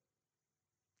sunburnt?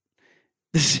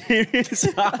 The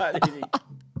serious hard hitting.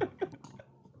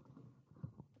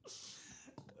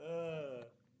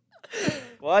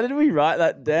 Why did we write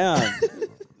that down?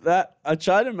 That I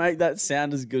tried to make that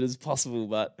sound as good as possible,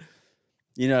 but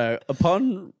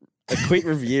upon a quick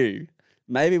review,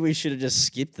 maybe we should have just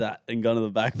skipped that and gone to the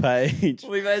back page.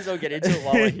 We may as well get into it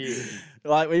while we're here.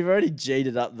 Like, we've already G'd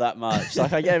it up that much.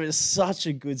 Like, I gave it such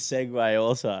a good segue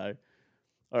also.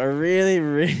 I really,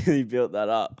 really built that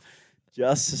up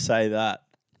just to say that.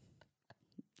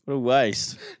 What a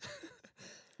waste.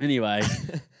 Anyway,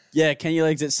 yeah, can your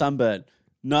legs get sunburned?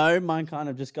 No, mine kind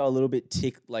of just go a little bit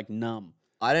numb.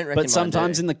 I don't reckon. But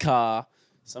sometimes in the car,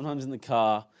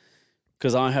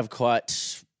 because I have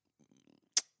quite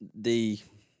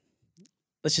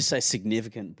let's just say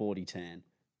significant body tan,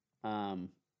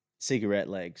 cigarette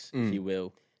legs, if you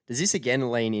will. Does this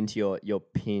again lean into your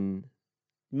pin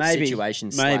Maybe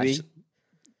situation? Maybe.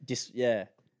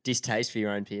 / distaste for your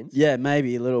own pins? Yeah,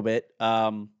 maybe a little bit.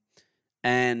 And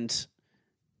in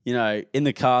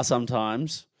the car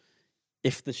sometimes,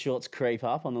 if the shorts creep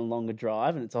up on a longer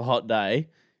drive and it's a hot day,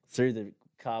 through the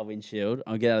car windshield,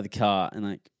 I'll get out of the car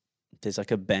and there's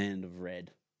a band of red.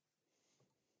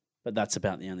 But that's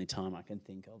about the only time I can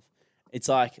think of. It's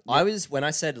when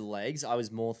I said legs, I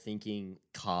was more thinking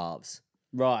calves.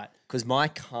 Right. Because my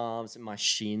calves and my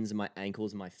shins and my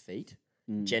ankles and my feet,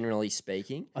 generally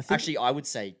speaking, I would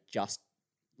say just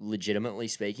legitimately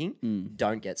speaking,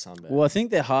 don't get sunburned. Well, I think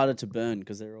they're harder to burn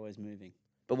because they're always moving.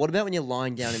 But what about when you're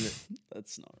lying down in the...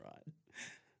 That's not right.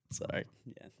 Sorry.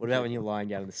 Yeah. What about when you're lying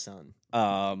down in the sun?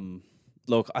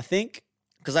 Look, I think...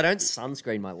 Because I don't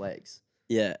sunscreen my legs.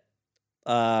 Yeah.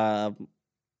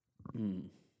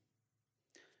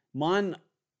 Mine,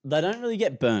 they don't really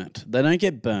get burnt. They don't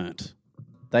get burnt.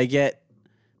 They get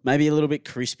maybe a little bit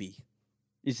crispy.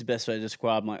 Is the best way to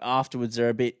describe them. Afterwards, they're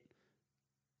a bit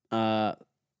tender.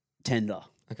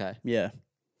 Okay. Yeah.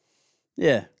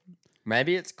 Yeah.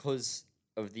 Maybe it's because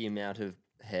of the amount of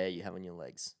hair you have on your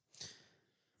legs.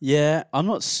 Yeah, I'm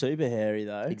not super hairy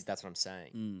though. That's what I'm saying.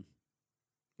 Maybe.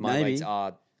 My legs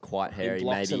are quite hairy. It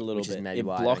blocks maybe, a little which bit. Is maybe It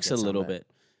why I blocks a don't get little sunburned. bit.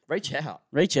 Reach out.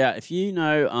 Reach out. If you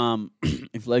know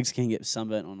if legs can get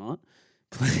sunburnt or not,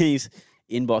 please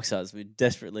inbox us. We'd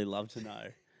desperately love to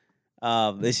know.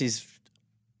 This is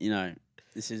really...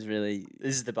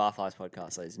 This is the Barflies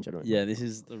podcast, ladies and gentlemen. Yeah, this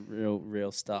is the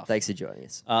real stuff. Thanks for joining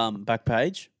us. Back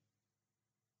page.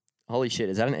 Holy shit,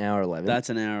 is that an hour 11? That's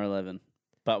an hour 11.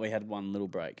 But we had one little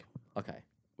break Okay.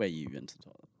 where you went to the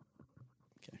toilet.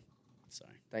 Okay.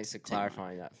 Sorry. Thanks for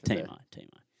clarifying that. For TMI.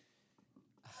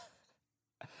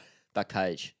 Back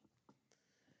page.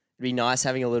 It'd be nice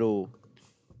having a little,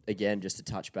 again, just to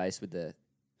touch base with the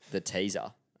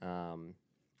teaser.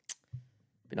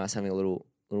 Be nice having a little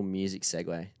music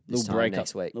segue this time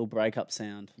next week. Little breakup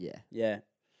sound. Yeah. Yeah.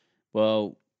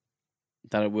 Well,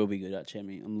 that will be good actually. I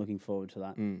mean, I'm looking forward to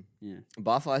that. Yeah.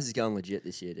 Barflies is going legit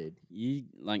this year, dude. You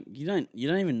don't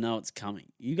even know it's coming.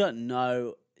 You've got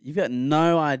no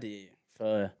idea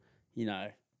for,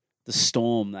 the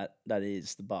storm that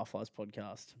is the Barflies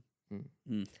podcast.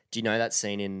 Do you know that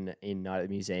scene in Night at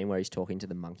the Museum where he's talking to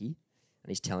the monkey and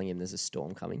he's telling him there's a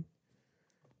storm coming?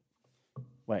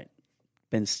 Wait,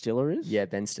 Ben Stiller is? Yeah,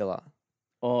 Ben Stiller.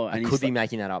 Oh, I could be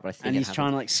making that up, but I think and it he's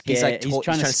happened. trying to scare. He's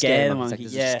trying to scare the monkey.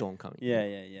 There's yeah, a storm coming.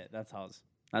 Yeah. That's Oz.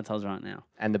 That's Oz right now.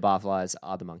 And the Barflies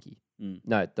are the monkey.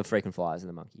 No, the freaking flies are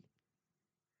the monkey.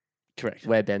 Correct.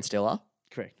 We're Ben Stiller.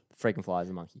 Correct. Freaking flies are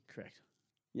the monkey. Correct.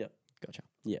 Yep. Gotcha.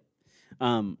 Yep.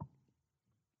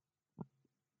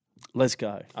 Let's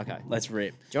go. Okay. Let's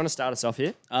rip. Do you want to start us off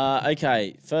here?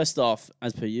 Okay. First off,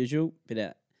 as per usual, bit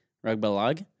of rugby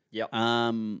lug. Yep.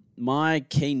 My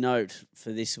keynote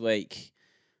for this week,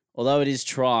 although it is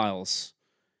trials,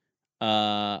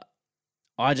 I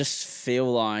just feel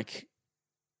like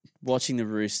watching the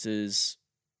Roosters,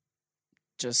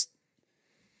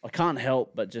 I can't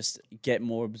help but just get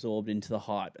more absorbed into the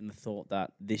hype and the thought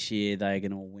that this year they're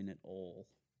going to win it all.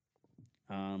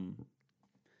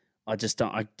 I just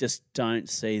don't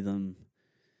see them,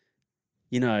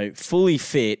 fully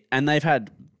fit, and they've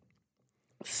had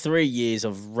 3 years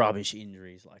of rubbish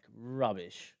injuries,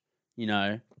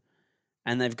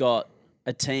 and they've got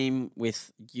a team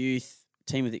with youth,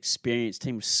 team with experience,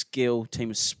 team with skill, team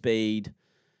with speed.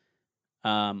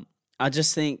 I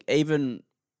just think I don't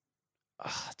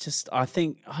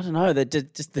know, that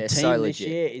just the They're team so this legit.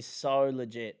 year is so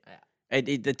legit.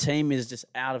 The team is just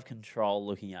out of control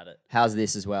looking at it. How's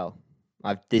this as well?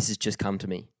 This has just come to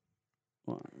me.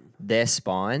 What? Their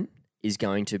spine is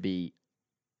going to be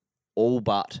all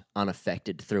but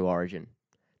unaffected through Origin.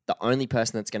 The only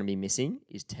person that's going to be missing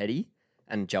is Teddy,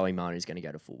 and Joey Manu is going to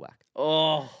go to fullback.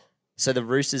 Oh, So the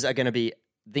Roosters are going to be...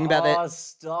 Think about that.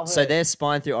 Stop So it. they're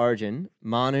spine through Origin.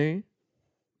 Manu,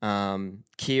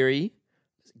 Kiri.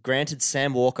 Granted,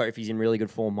 Sam Walker, if he's in really good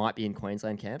form, might be in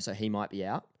Queensland camp, so he might be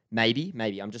out. Maybe.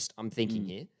 I'm thinking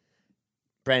here.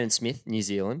 Brandon Smith, New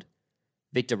Zealand.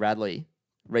 Victor Radley,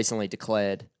 recently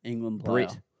declared England player.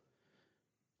 Brit.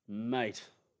 Mate.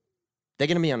 They're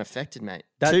going to be unaffected, mate.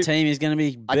 That team is going to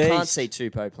be I can't beast. see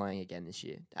Tupou playing again this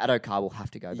year. Addo-Carr will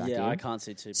have to go back in. Yeah, I can't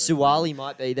see two. Suwali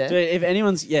might be there. Dude, if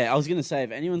anyone's, I was going to say,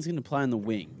 if anyone's going to play on the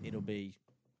wing, it'll be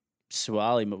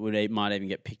Suwali, but might even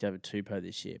get picked over Tupou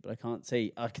this year. But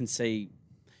I can see,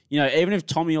 even if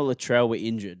Tommy or Latrell were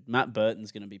injured, Matt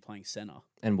Burton's going to be playing centre.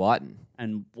 And Whiten.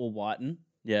 Or Whiten,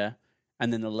 yeah.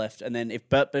 And then the left. And then if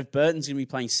Burton's going to be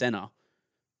playing centre,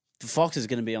 the Fox is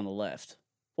going to be on the left.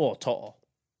 Or Toto.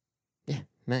 Yeah,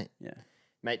 mate. Yeah.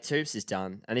 Mate, Toops is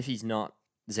done. And if he's not,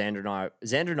 Xander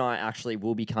and I actually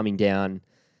will be coming down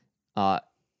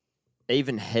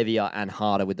even heavier and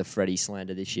harder with the Freddie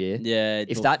slander this year. Yeah.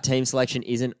 If that team selection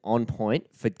isn't on point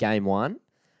for game one,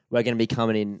 we're going to be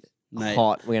coming in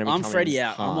hot. We're going to be I'm coming Freddie in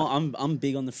out. hard. I'm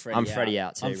big on the Freddie out. I'm Freddie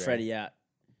out too, I'm bro. Freddie out.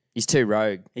 He's too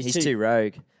rogue. He's too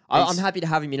rogue. I'm He's- happy to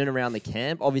have him in and around the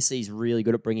camp. Obviously, he's really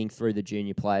good at bringing through the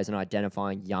junior players and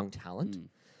identifying young talent.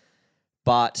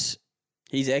 But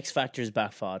His X Factor has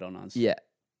backfired on us. yeah,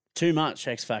 Too much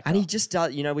X Factor. and he just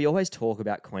does. We always talk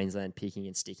about Queensland picking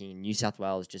and sticking, and New South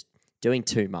Wales just doing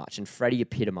too much. And Freddie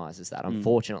epitomises that.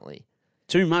 Unfortunately,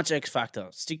 Too much X Factor.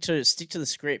 Stick to the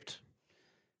script.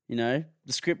 The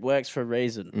script works for a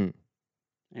reason.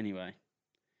 Anyway.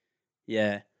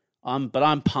 Yeah. But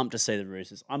I'm pumped to see the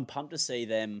Roosters. I'm pumped to see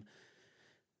them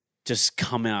just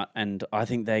come out, and I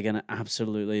think they're going to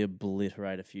absolutely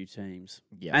obliterate a few teams.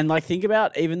 Yeah. And think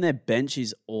about even their bench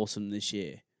is awesome this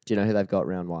year. do you know who they've got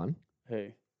round one? Who?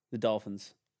 The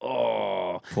Dolphins.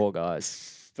 Oh. Poor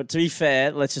guys. But to be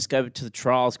fair, let's just go to the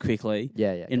trials quickly.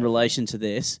 Yeah. In relation to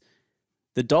this,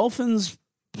 the Dolphins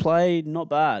played not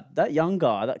bad. That young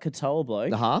guy, that Katoa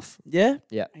bloke, The half? yeah,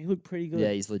 Yeah. he looked pretty good.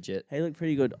 Yeah, he's legit. He looked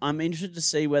pretty good. I'm interested to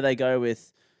see where they go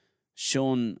with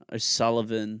Sean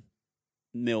O'Sullivan,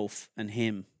 Milf, and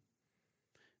him,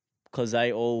 because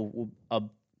they all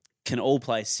can all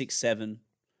play 6'7",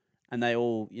 and they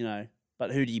all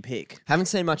But who do you pick? Haven't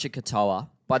seen much of Katoa.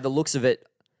 By the looks of it,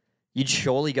 you'd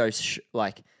surely go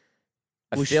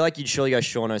I feel like you'd surely go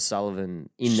Sean O'Sullivan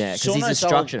in there because Sean he's a O'Sullivan-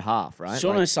 structured half, right?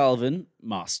 Sean O'Sullivan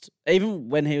must. Even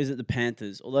when he was at the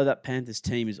Panthers, although that Panthers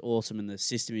team is awesome and the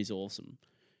system is awesome,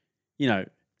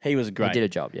 he was great. He did a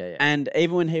job, yeah. And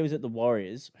even when he was at the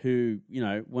Warriors, who,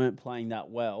 weren't playing that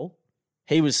well,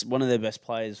 he was one of their best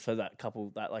players for that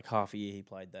half a year he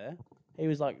played there. He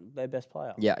was their best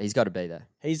player. Yeah, he's got to be there.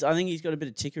 I think he's got a bit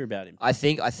of ticker about him. I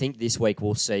think this week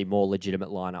we'll see more legitimate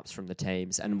lineups from the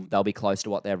teams, and they'll be close to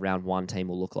what their round one team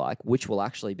will look like, which will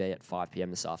actually be at 5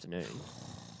 p.m. this afternoon.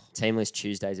 Team list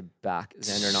Tuesdays are back.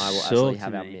 Xander and I will actually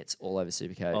have our mitts all over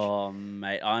Supercoach. Oh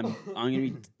mate,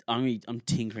 I'm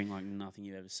tinkering like nothing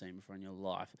you've ever seen before in your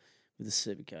life with the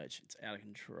Supercoach. It's out of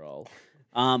control.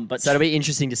 But So it'll be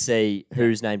interesting to see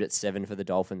who's named at 7 for the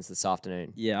Dolphins this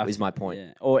afternoon. yeah, is my point.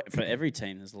 Yeah. Or for every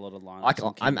team, there's a lot of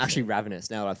lineups. I'm actually ravenous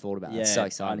now that I've thought about it. It's so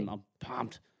exciting. I'm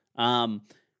pumped.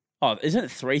 Isn't it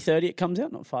 3:30? It comes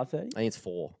out, not 5:30. I think it's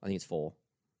 4.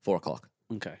 4 o'clock.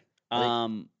 Okay.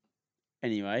 I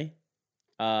Anyway,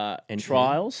 Anything?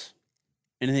 trials.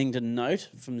 Anything to note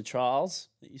from the trials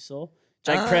that you saw?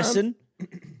 Jake Preston.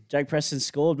 Jake Preston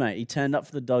scored, mate. He turned up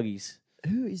for the Doggies.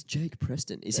 Who is Jake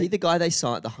Preston? Is he the guy they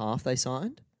signed, the half they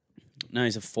signed? No,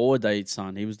 he's a forward they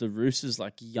signed. He was the Roosters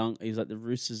young. He was the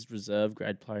Roosters reserve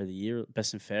grade player of the year,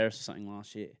 best and fairest or something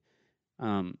last year.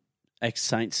 Ex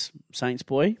Saints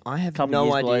boy. I have Couple no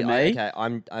years below idea.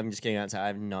 me. I'm just getting out and say I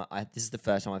have no. This is the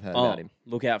first time I've heard about him.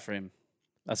 Look out for him.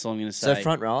 That's all I'm going to So say.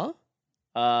 front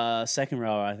rower. Second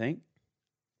rower, I think.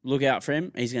 Look out for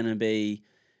him. He's going to be.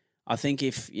 I think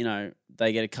if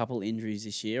they get a couple injuries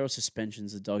this year or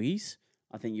suspensions of Doggies,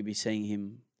 I think you'll be seeing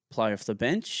him play off the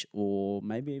bench or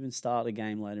maybe even start a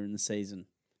game later in the season.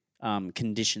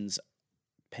 Conditions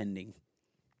pending.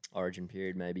 Origin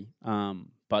period, maybe.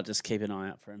 But just keep an eye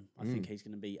out for him. I think he's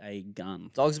going to be a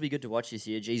gun. Dogs will be good to watch this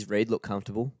year. Geez, Reed looked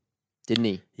comfortable, didn't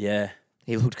he? Yeah.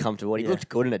 He looked comfortable. He Yeah. looked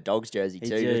good in a Dogs jersey He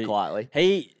too, did. just quietly.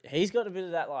 He's got a bit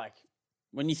of that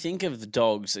when you think of the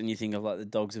Dogs and you think of the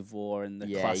Dogs of War and the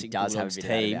Yeah, classic he does have a Bulldogs bit of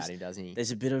that teams, about him, doesn't he? there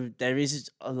is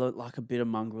a bit of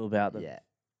mongrel about them. Yeah.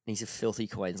 He's a filthy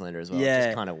Queenslander as well. Yeah. It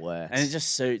just kind of works. And it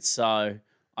just suits. So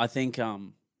I think,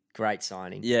 Great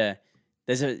signing. yeah,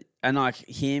 and like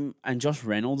him and Josh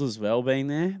Reynolds as well being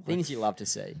there. Things you love to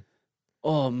see.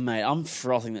 Oh, mate, I'm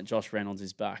frothing that Josh Reynolds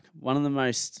is back. One of the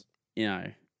most,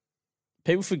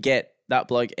 people forget that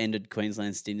bloke ended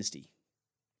Queensland's dynasty.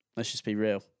 Let's just be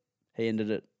real. He ended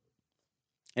it.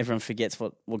 Everyone forgets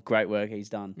what great work he's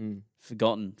done.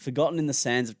 Forgotten in the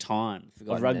sands of time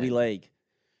of rugby league.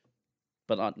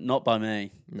 But not by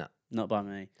me. No. Not by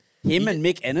me. Him and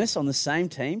Mick Ennis on the same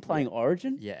team playing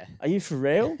Origin? Yeah. Are you for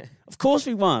real? Of course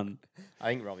we won. I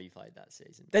think Robbie played that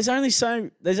season. There's only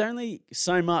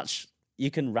so much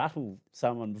you can rattle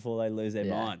someone before they lose their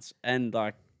minds. And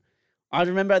like I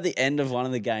remember at the end of one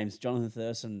of the games, Jonathan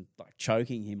Thurston like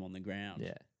choking him on the ground.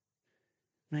 Yeah.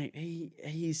 Mate,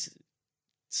 he's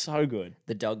so good.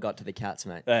 The dog got to the cats,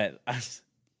 mate.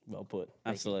 Well put.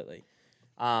 Absolutely.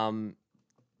 The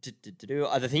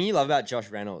thing you love about Josh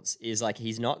Reynolds is like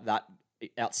he's not that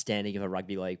outstanding of a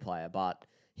rugby league player, but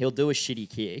he'll do a shitty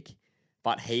kick,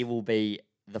 but he will be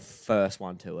the first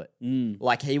one to it.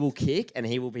 Like he will kick and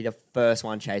he will be the first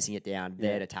one chasing it down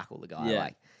there to tackle the guy. Yeah.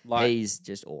 Like he's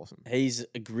just awesome. He's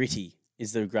a gritty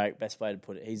is the best way to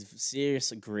put it. He's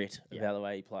serious grit about the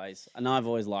way he plays. And I've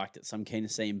always liked it, so I'm keen to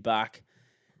see him back.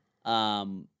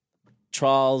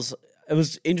 Trials, it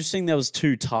was interesting. There was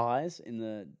 2 ties in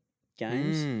the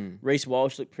games. Reece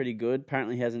Walsh looked pretty good.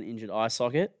 Apparently he has an injured eye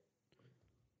socket.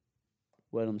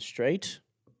 Word on the street.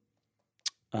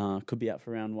 Could be out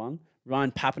for round 1.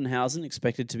 Ryan Pappenhausen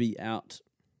expected to be out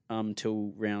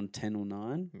till round 10 or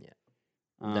 9. Yeah.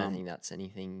 Don't think that's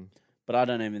anything. But I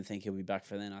don't even think he'll be back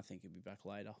for then. I think he'll be back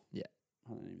later. Yeah.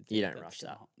 I don't even think You don't that's rush still-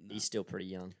 that. no. He's still pretty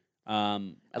young.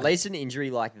 At least an injury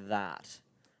like that,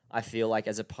 I feel like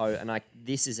as opposed, and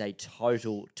this is a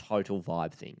total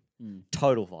vibe thing.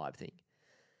 Total vibe thing.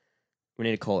 We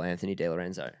need to call Anthony De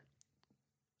Lorenzo.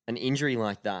 An injury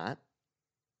like that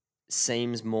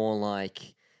seems more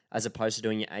like, as opposed to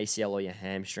doing your ACL or your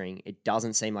hamstring, it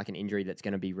doesn't seem like an injury that's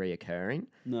going to be reoccurring.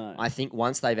 No. I think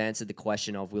once they've answered the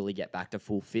question of will he get back to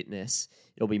full fitness,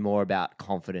 it'll be more about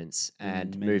confidence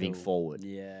and moving mental. forward.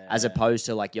 Yeah. As opposed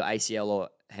to like your ACL or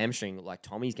hamstring, like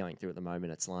Tommy's going through at the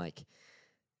moment, it's like,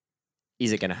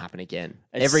 is it going to happen again?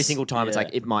 Every single time it's like,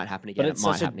 it might happen again. It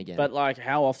might happen again. But like,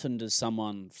 how often does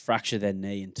someone fracture their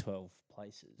knee in 12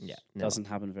 places? Yeah, Doesn't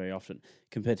happen very often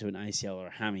compared to an ACL or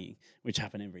a hammy, which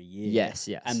happen every year. Yes.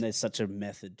 And there's such a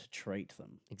method to treat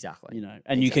them. Exactly.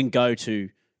 And you can go to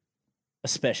a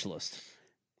specialist,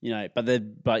 but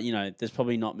there's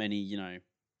probably not many,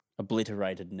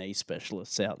 obliterated knee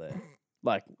specialists out there.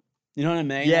 Like, you know what I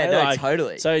mean? Yeah, though? no, Like,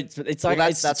 totally. So it's like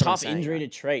that's a what I'm tough saying, injury right?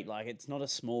 to treat. Like, it's not a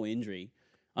small injury,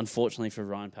 unfortunately, for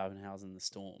Ryan Pappenhausen and the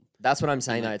Storm. That's what I'm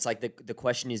saying, though. It's like the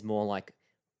question is more like,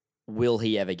 will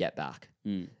he ever get back?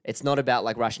 It's not about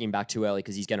like rushing him back too early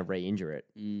because he's going to re-injure it.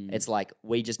 It's like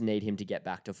we just need him to get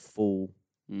back to full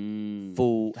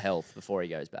health before he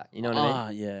goes back. You know what I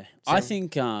mean? Yeah. So- I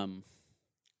think,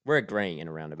 We're agreeing in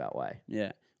a roundabout way.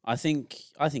 yeah. I think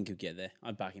he'll get there.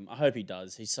 I back him. I hope he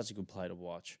does. He's such a good player to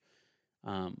watch.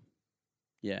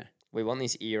 Yeah. We want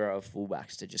this era of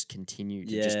fullbacks to just continue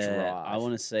to Yeah. just drive. I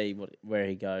want to see where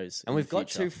he goes. And in we've the got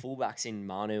future. 2 fullbacks in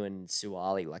Manu and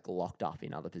Suali like locked up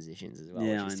in other positions as well,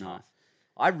 Yeah, which is I know. tough.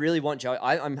 I really want Joey.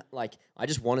 I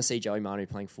just want to see Joey Manu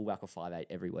playing fullback or 5'8"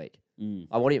 every week.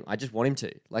 I want him. I just want him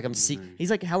to. Like I'm sick. He's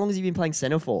like, how long has he been playing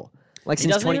centre for? Like He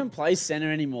since doesn't 20. even play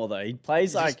center anymore though. He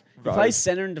plays he roam. plays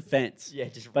center and defense. Yeah,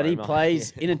 just but he roam up.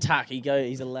 plays Yeah. in attack.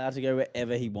 He's allowed to go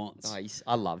wherever he wants.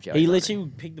 Oh, I love Joey. He Manu. literally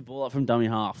would pick the ball up from dummy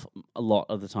half a lot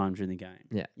of the time during the game.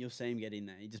 Yeah. You'll see him get in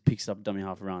there. He just picks up dummy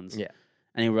half runs. Yeah.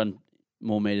 And he'll run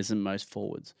more meters than most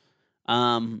forwards.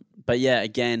 But yeah,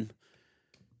 again,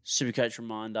 Supercoach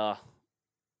reminder.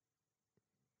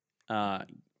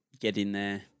 Get in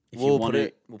there. If you want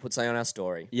to. We'll put something on our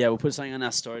story. Yeah, we'll put something on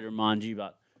our story to remind you,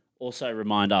 but also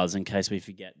remind us in case we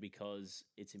forget because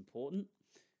it's important.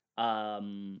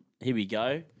 Here we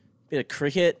go. Bit of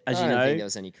cricket, as I you don't think know. there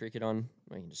was any cricket on.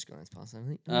 We can just glance past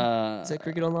that. Is there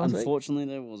cricket on last week? Unfortunately,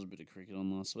 there was a bit of cricket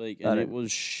on last week, I and don't- it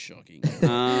was shocking.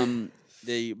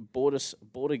 The Border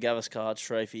Gavaskar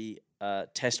Trophy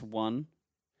Test 1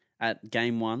 at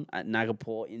Game 1 at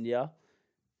Nagpur, India.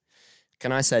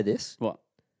 Can I say this? What?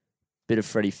 Bit of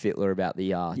Freddie Fittler about the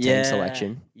team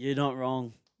selection. You're not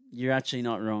wrong. You're actually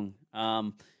not wrong.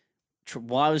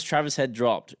 Why was Travis Head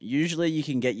dropped? Usually you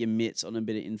can get your mitts on a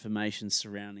bit of information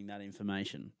surrounding that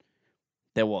information.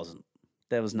 There wasn't.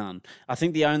 There was none. I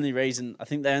think the only reason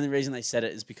they said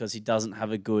it is because he doesn't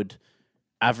have a good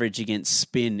average against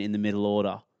spin in the middle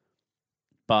order.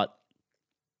 But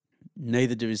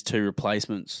neither do his 2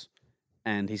 replacements.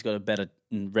 and he's got a better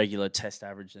regular test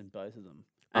average than both of them.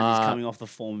 And he's coming off the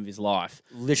form of his life.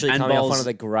 Literally And coming off bowls- one of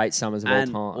the great summers of all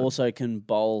And time. also can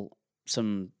bowl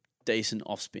some decent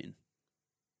off spin.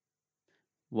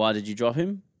 Why did you drop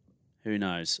him? Who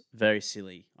knows? Very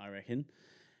silly, I reckon.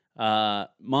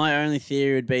 My only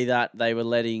theory would be that they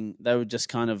were just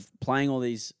kind of playing all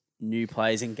these new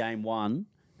players in game one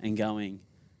and going,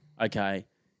 okay,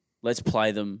 let's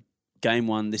play them. Game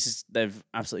one, they've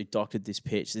absolutely doctored this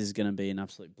pitch. This is going to be an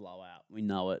absolute blowout. We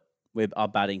know it. Our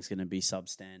batting's going to be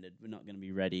substandard. We're not going to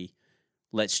be ready.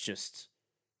 Let's just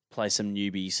play some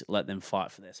newbies, let them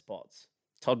fight for their spots.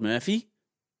 Todd Murphy,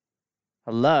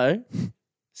 hello,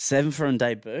 7 for on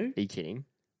debut, Are you kidding?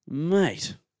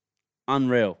 mate,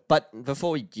 unreal. But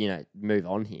before we, move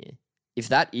on here, if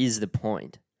that is the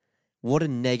point, what a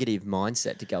negative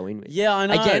mindset to go in with. Yeah, I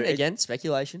know. Again,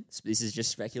 speculation. This is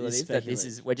just speculative. That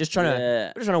we're just trying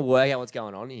Yeah. to work out what's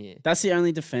going on here. That's the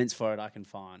only defense for it I can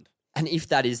find. And if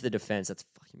that is the defense, that's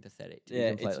fucking pathetic. To be Yeah,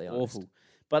 it's completely honest. awful.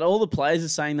 But all the players are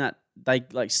saying that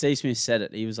Steve Smith said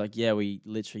it. He was like, "Yeah, we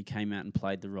literally came out and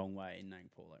played the wrong way in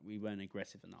Nagpur. Like we weren't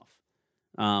aggressive enough.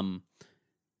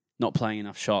 Not playing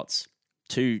enough shots.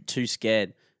 Too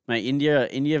scared." Mate, India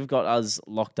have got us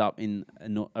locked up in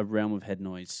a realm of head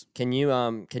noise. Can you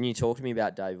talk to me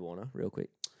about Dave Warner real quick?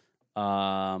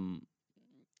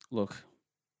 Look,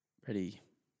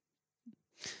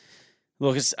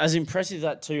 as impressive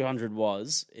that 200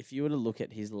 was, if you were to look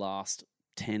at his last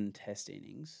 10 test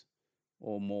innings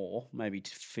or more, maybe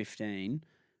 15,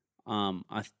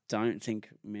 I don't think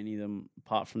many of them,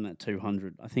 apart from that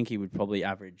 200, I think he would probably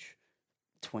average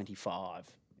 25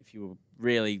 if you were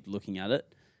really looking at it.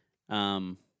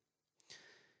 And,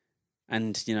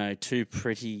 two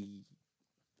pretty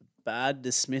bad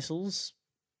dismissals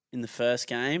in the first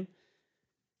game.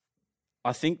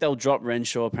 I think they'll drop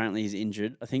Renshaw. Apparently he's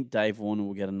injured. I think Dave Warner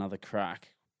will get another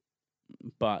crack.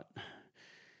 But,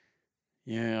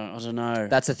 yeah, I don't know.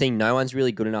 That's the thing. No one's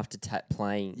really good enough to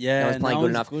playing. Yeah, no one's playing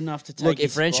good enough. to take Look,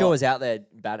 his if Renshaw spot. was out there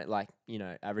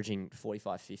averaging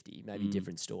 45, 50, maybe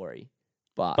different story.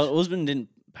 But Usman didn't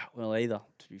bat well either,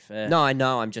 to be fair. no, I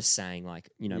know. I'm just saying,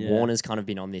 Yeah. Warner's kind of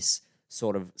been on this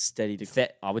sort of Steady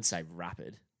I would say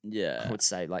rapid. Yeah. I would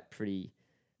say pretty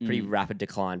rapid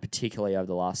decline, particularly over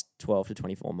the last 12 to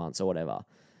 24 months or whatever.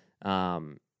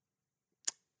 And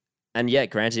yeah,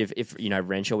 granted, if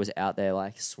Renshaw was out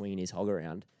there swinging his hog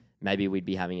around, maybe we'd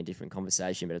be having a different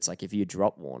conversation. But it's like if you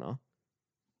drop Warner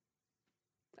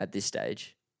at this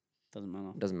stage, Doesn't matter.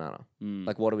 it doesn't matter.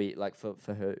 Mm. What do we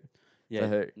for who? Yeah,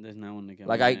 who? there's no one to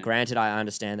go. Granted, I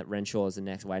understand that Renshaw is the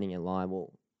next waiting in line.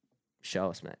 Well, show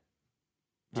us, mate.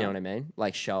 Do you know what I mean?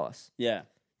 Show us. Yeah.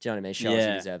 Do you know what I mean? Show us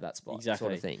you deserve that spot. Sort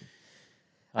Exactly. of thing.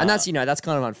 And that's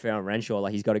kind of unfair on Renshaw.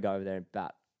 He's got to go over there and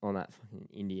bat on that fucking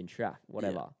Indian track.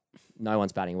 Whatever. No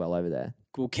one's batting well over there.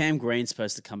 Well, Cam Green's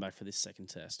supposed to come back for this second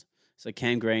test. So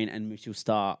Cam Green and Mitchell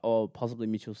Stark, or possibly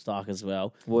Mitchell Stark as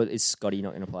well. Well, is Scotty not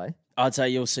going to play? I'd say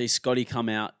you'll see Scotty come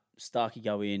out, Starkey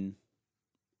go in,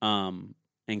 and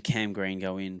Cam Green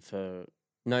go in for...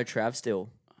 No Trav still.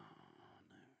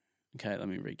 Okay, let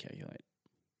me recalculate.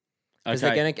 Are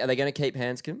they going to keep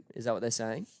Hanscom? Is that what they're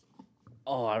saying?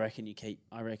 Oh, I reckon,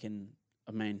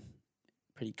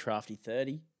 pretty crafty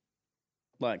 30.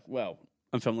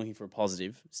 If I'm looking for a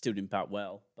positive, still didn't bat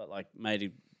well, but made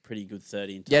a pretty good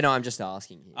 30. Yeah, no, I'm just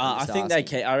asking. I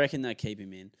reckon they keep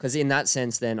him in. Because in that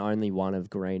sense, then only one of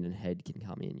Green and Head can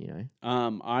come in,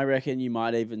 I reckon you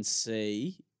might even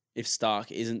see, if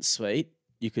Stark isn't sweet,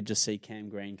 you could just see Cam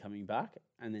Green coming back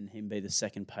and then him be the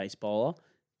second pace bowler,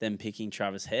 then picking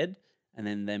Travis Head, and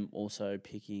then them also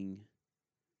picking...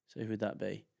 So who would that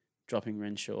be? Dropping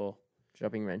Renshaw.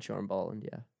 Dropping Renshaw and Boland,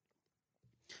 yeah.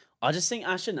 I just think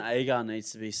Ashton Agar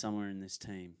needs to be somewhere in this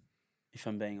team, if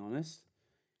I'm being honest.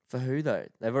 For who, though?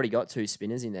 They've already got 2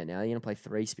 spinners in there now. You're going to play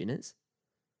 3 spinners?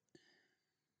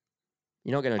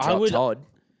 You're not going to drop Todd.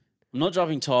 I'm not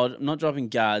dropping Todd. I'm not dropping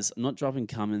Gaz. I'm not dropping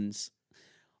Cummins.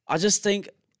 I just think...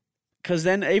 Because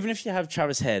then even if you have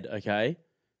Travis Head, okay,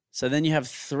 so then you have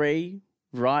 3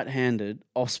 right-handed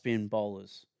off-spin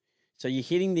bowlers. So you're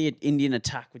hitting the Indian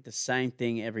attack with the same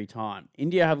thing every time.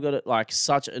 India have got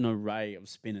such an array of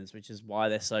spinners, which is why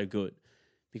they're so good,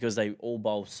 because they all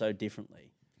bowl so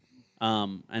differently,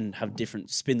 and have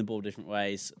spin the ball different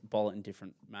ways, bowl it in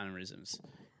different mannerisms.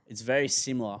 It's very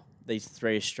similar, these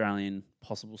 3 Australian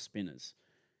possible spinners.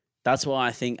 That's why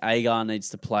I think Agar needs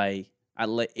to play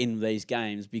in these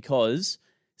games, because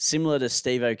similar to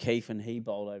Steve O'Keefe when he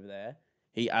bowled over there,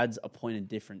 he adds a point of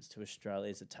difference to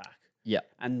Australia's attack. Yeah.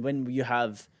 And when you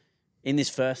have, in this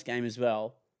first game as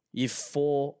well, you have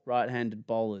 4 right-handed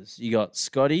bowlers. You got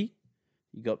Scotty,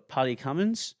 you got Paddy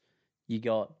Cummins, you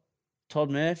got Todd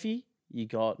Murphy, you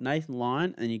got Nathan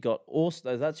Lyon, and you got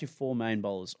also that's your 4 main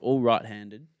bowlers, all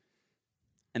right-handed.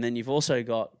 And then you've also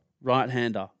got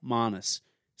right-hander, Marnus,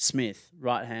 Smith,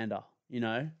 right-hander,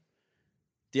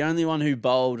 The only one who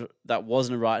bowled that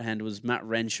wasn't a right-hander was Matt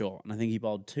Renshaw, and I think he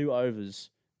bowled 2 overs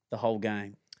the whole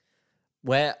game.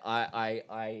 Where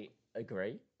I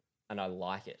agree, and I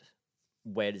like it.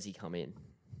 Where does he come in?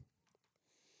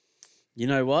 You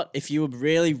know what? If you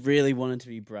really, really wanted to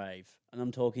be brave, and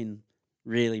I'm talking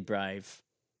really brave,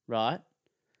 right?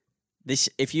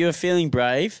 If you are feeling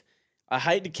brave, I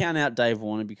hate to count out Dave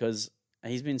Warner because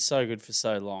he's been so good for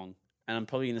so long, and I'm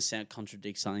probably going to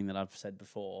contradict something that I've said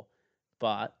before.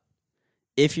 But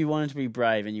if you wanted to be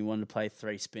brave and you wanted to play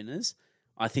 3 spinners,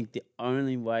 I think the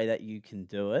only way that you can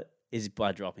do it is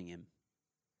by dropping him,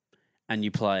 and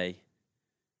you play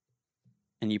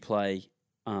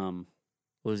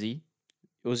Uzi,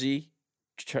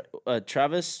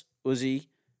 Travis, Uzi,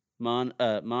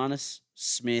 Marnus,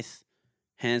 Smith,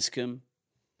 Hanscom,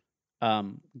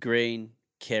 Green,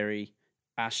 Kerry,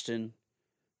 Ashton,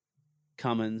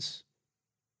 Cummins,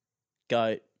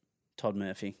 Goat, Todd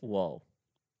Murphy. Whoa.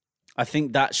 I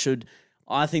think that should.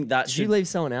 Did you leave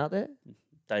someone out there?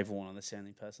 Dave Warner, that's the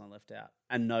only person I left out,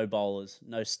 and no bowlers,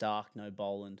 no Stark, no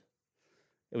Boland.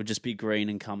 It would just be Green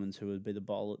and Cummins who would be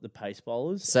the pace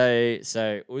bowlers. So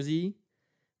Uzi,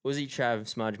 Trav,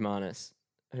 Smudge, Marnus.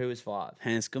 Who was 5?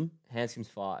 Hanscom, Hanscom's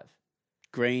 5.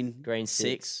 Green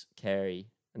 6, Carey,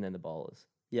 and then the bowlers.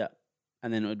 Yeah,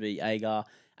 and then it would be Agar,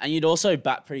 and you'd also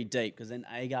bat pretty deep because then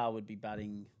Agar would be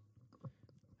batting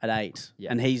at 8,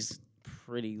 Yeah. and he's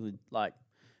pretty good. Like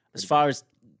as far as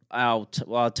our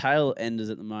tail enders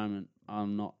at the moment,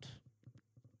 I'm not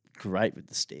great with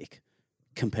the stick.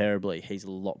 Comparably, he's a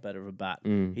lot better of a bat.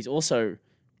 He's also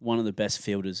one of the best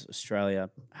fielders Australia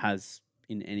has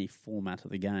in any format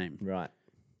of the game. Right.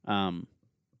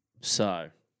 So,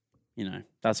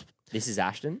 that's This is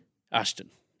Ashton.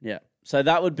 Yeah. So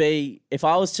that would be if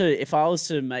I was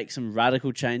to make some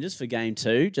radical changes for game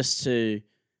 2, just to,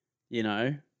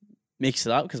 mix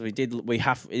it up because it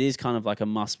is kind of like a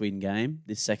must-win game.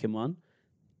 This second one,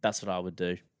 that's what I would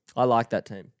do I like that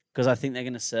team. because I think they're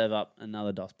going to serve up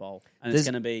another DOS bowl, and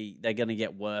they're going to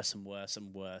get worse and worse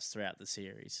and worse throughout the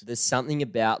series. There's something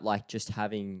about just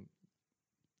having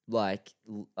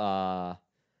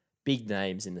big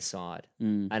names in the side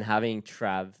and having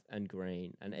Trav and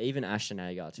Green and even Ashton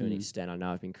Agar to an extent. I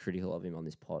know I've been critical of him on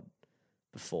this pod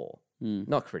before.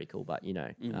 Not critical, but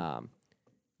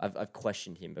I've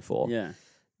questioned him before. Yeah.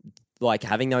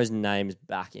 Having those names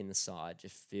back in the side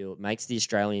makes the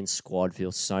Australian squad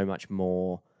feel so much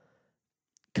more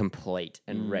complete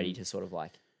and ready to sort of I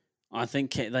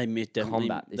think they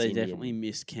combat this Indian. definitely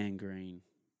missed Cam Green.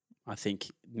 I think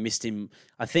missed him.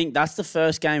 I think that's the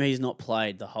first game he's not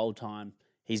played the whole time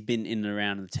he's been in and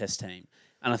around in the test team.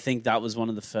 And I think that was one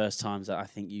of the first times that I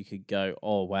think you could go,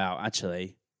 oh, wow,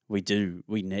 actually, we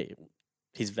need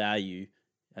his value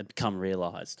had become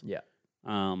realised. Yeah.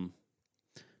 But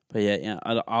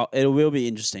it will be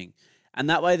interesting. And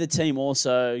that way the team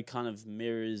also kind of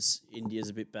mirrors India's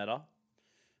a bit better.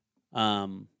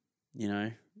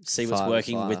 See what's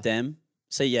working with them.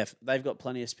 So, yeah, they've got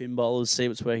plenty of spin bowlers. See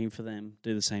what's working for them.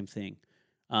 Do the same thing.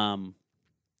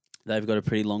 They've got a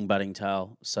pretty long batting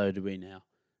tail. So do we now.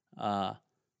 I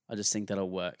just think that'll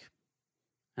work.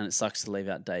 And it sucks to leave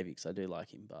out Davey because I do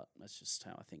like him, but that's just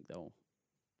how I think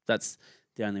that's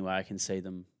the only way I can see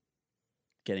them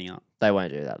getting up. They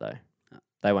won't do that, though. No.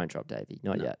 They won't drop Davey.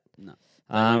 Not yet. No.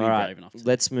 All right,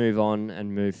 let's move on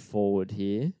and move forward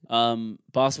here.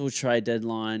 Basketball trade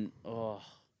deadline. Oh,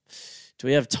 do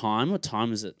we have time? What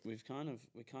time is it? We're kind of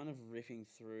ripping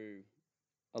through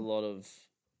a lot of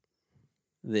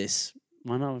this.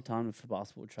 Might not have time for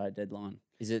basketball trade deadline.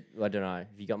 Is it? I don't know.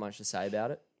 Have you got much to say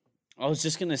about it? I was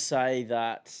just gonna say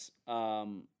that.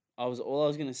 All I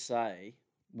was gonna say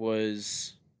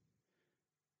was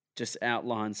just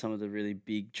outline some of the really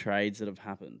big trades that have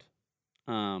happened.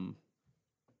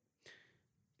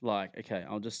 Okay,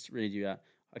 I'll just read you out.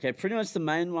 Okay, pretty much the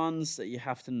main ones that you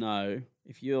have to know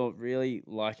if you really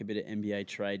like a bit of NBA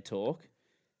trade talk.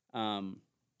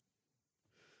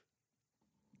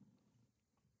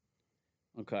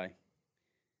 Okay.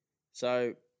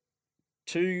 So,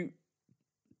 2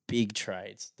 big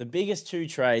trades. The biggest 2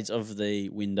 trades of the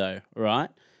window, right?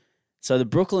 So the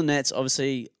Brooklyn Nets,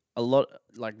 obviously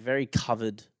very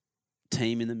covered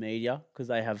team in the media because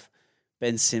they have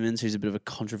Ben Simmons, who's a bit of a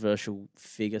controversial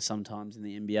figure sometimes in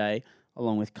the NBA,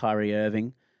 along with Kyrie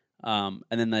Irving. And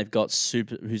then they've got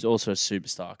who's also a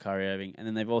superstar, Kyrie Irving. And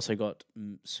then they've also got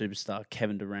superstar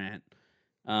Kevin Durant.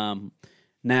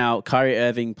 Now, Kyrie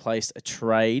Irving placed a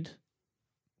trade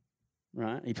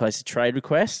right? He placed a trade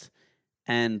request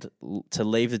and to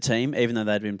leave the team, even though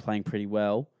they'd been playing pretty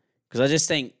well. Because I just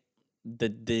think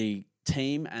the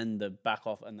team and the back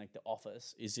off and like the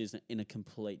office is in a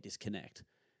complete disconnect.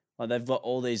 Like they've got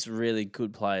all these really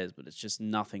good players, but it's just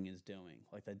nothing is doing.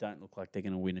 Like they don't look like they're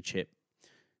going to win a chip.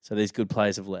 So these good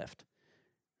players have left,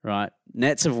 right?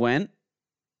 Nets have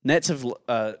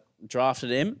drafted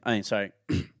him.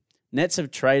 Nets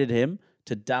have traded him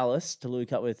to Dallas to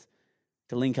link up with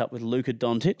Luka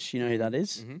Doncic. You know who that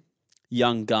is? Mm-hmm.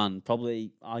 Young gun,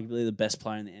 probably arguably the best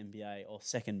player in the NBA or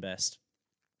second best.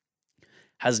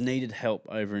 Has needed help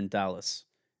over in Dallas.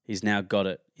 He's now got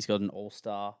it. He's got an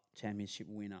all-star championship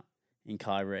winner in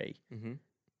Kyrie. Mm-hmm.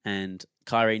 And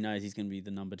Kyrie knows he's going to be the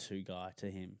number 2 guy to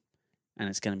him. And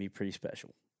it's going to be pretty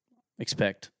special.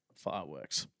 Expect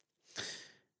fireworks.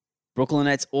 Brooklyn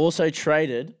Nets also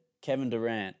traded Kevin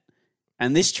Durant.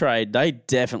 And this trade, they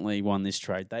definitely won this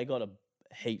trade. They got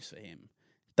heaps for him.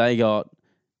 They got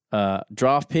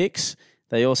draft picks.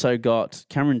 They also got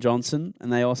Cameron Johnson.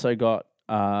 And they also got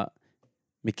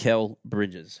Mikal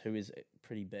Bridges, who is a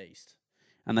pretty beast.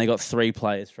 And they got 3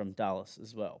 players from Dallas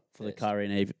as well for the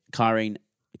Kyrie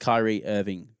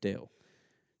Irving deal.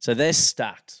 So they're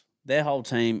stacked. Their whole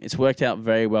team, it's worked out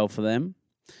very well for them.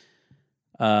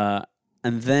 And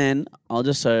then I'll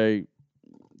just say,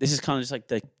 this is kind of just like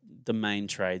the main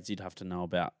trades you'd have to know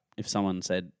about. If someone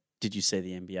said, did you see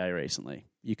the NBA recently?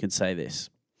 You can say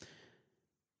this.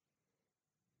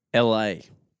 LA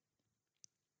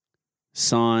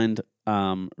signed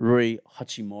Rui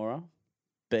Hachimura,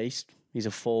 beast. He's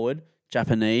a forward,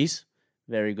 Japanese,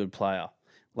 very good player.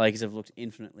 Lakers have looked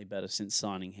infinitely better since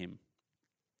signing him.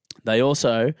 They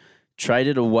also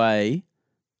traded away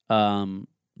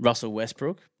Russell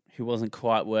Westbrook, who wasn't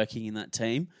quite working in that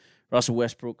team. Russell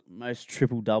Westbrook, most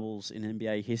triple doubles in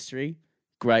NBA history,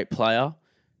 great player,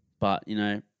 but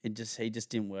he just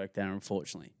didn't work there,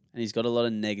 unfortunately. And he's got a lot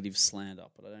of negative slander,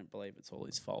 but I don't believe it's all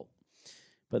his fault.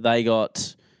 But they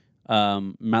got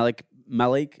Malik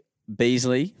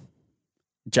Beasley,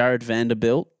 Jared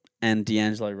Vanderbilt, and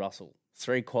D'Angelo Russell.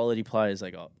 3 quality players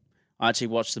they got. I actually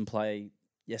watched them play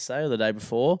yesterday or the day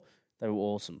before. They were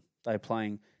awesome. They were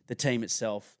playing the team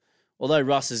itself. Although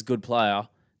Russ is a good player,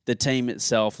 the team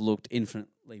itself looked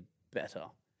infinitely better.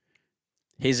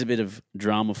 Here's a bit of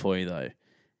drama for you, though.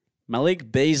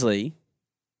 Malik Beasley,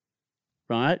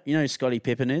 right? You know who Scottie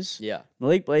Pippen is? Yeah.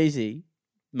 Malik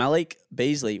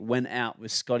Beasley went out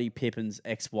with Scottie Pippen's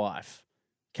ex-wife,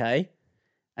 okay?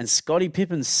 And Scottie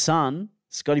Pippen's son,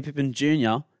 Scottie Pippen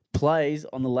Jr., plays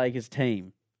on the Lakers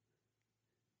team.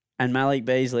 And Malik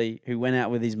Beasley, who went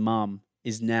out with his mum,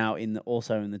 is now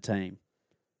also in the team.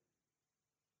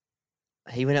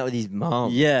 He went out with his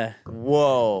mum. Yeah.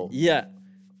 Whoa. Yeah.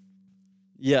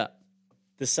 Yeah.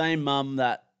 The same mum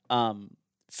that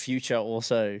Future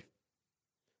also,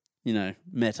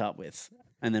 met up with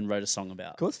and then wrote a song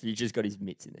about. Of course, Future's got his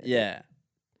mitts in there. Yeah.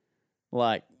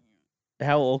 Like,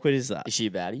 how awkward is that? Is she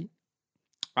a baddie?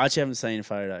 I actually haven't seen a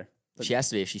photo. She has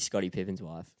to be if she's Scottie Pippen's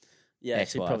wife. Yeah,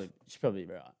 she'd probably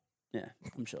be right. Yeah,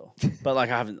 I'm sure. But I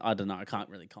don't know. I can't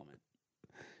really comment.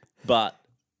 But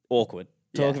awkward.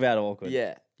 Talk about awkward.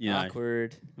 Yeah.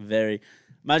 Awkward. Very.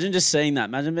 Imagine just seeing that.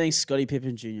 Imagine being Scottie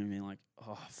Pippen Jr. and being like,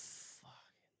 oh, fuck.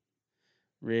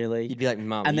 Really? You'd be like,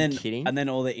 Mum, are you kidding? And then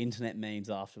all the internet memes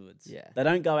afterwards. Yeah. They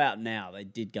don't go out now. They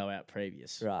did go out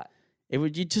previous. Right.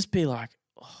 You'd just be like,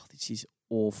 oh, this is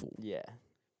awful. Yeah.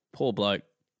 Poor bloke.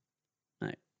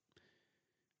 Mate.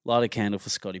 Light a candle for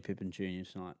Scottie Pippen Jr.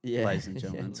 tonight, ladies and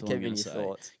gentlemen. That's all Keep I'm in going to your say.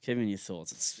 thoughts. Keep in your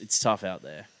thoughts. It's tough out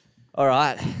there. All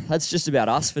right. That's just about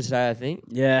us for today, I think.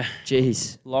 Yeah.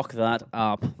 Jeez. Lock that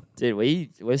up. Dude,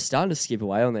 we're starting to skip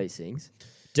away on these things.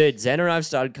 Dude, Zen and I have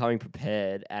started coming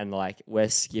prepared, and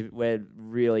we're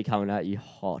really coming at you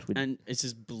hot. And it's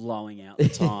just blowing out the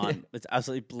time. It's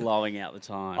absolutely blowing out the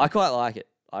time. I quite like it.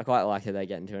 I quite like that they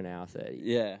get into an hour 30.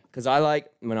 Yeah. Because I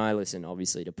like, when I listen,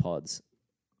 obviously, to pods,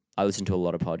 I listen to a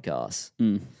lot of podcasts.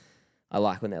 I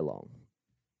like when they're long.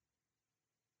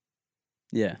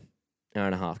 Yeah. Hour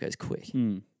and a half goes quick.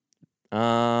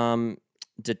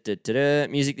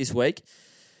 Music this week.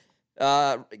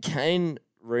 Kane,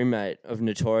 roommate of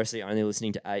notoriously only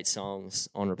listening to 8 songs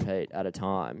on repeat at a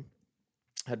time,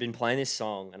 had been playing this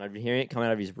song, and I'd been hearing it come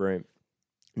out of his room.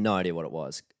 No idea what it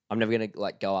was. I'm never going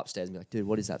to go upstairs and be like, dude,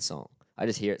 what is that song? I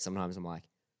just hear it sometimes. I'm like,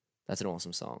 that's an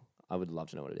awesome song. I would love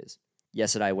to know what it is.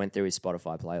 Yesterday, I went through his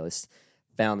Spotify playlist,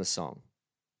 found the song.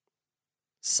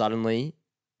 Suddenly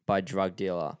by Drug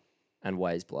Dealer and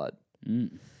Ways Blood.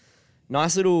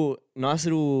 Nice little,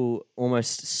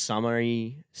 almost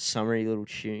summery little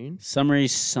tune. Summery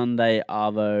Sunday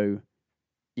Arvo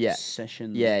Yeah.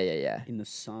 session. Yeah. In the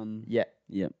sun. Yeah.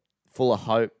 Yep. Full of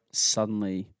hope,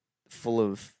 Suddenly, full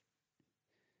of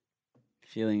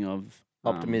feeling of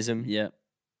optimism. Yep.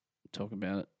 Talk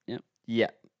about it. Yep. Yeah.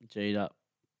 G'd up.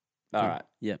 All right.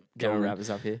 Yep. Do Go you want on. to wrap us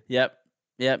up here? Yep.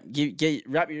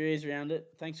 Wrap your ears around it.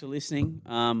 Thanks for listening.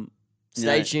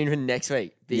 Stay tuned for next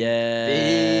week. Big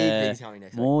things coming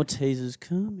next more teasers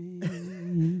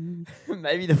coming. week.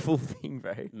 Maybe the full thing,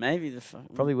 bro. Maybe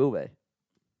Probably will be.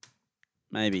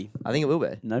 maybe. I think it will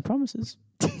be. No promises.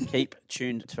 Keep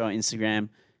tuned to our Instagram.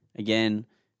 Again,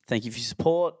 thank you for your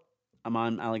support. I'm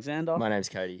Alexander, My name's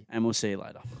Cody. and we'll see you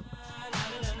later.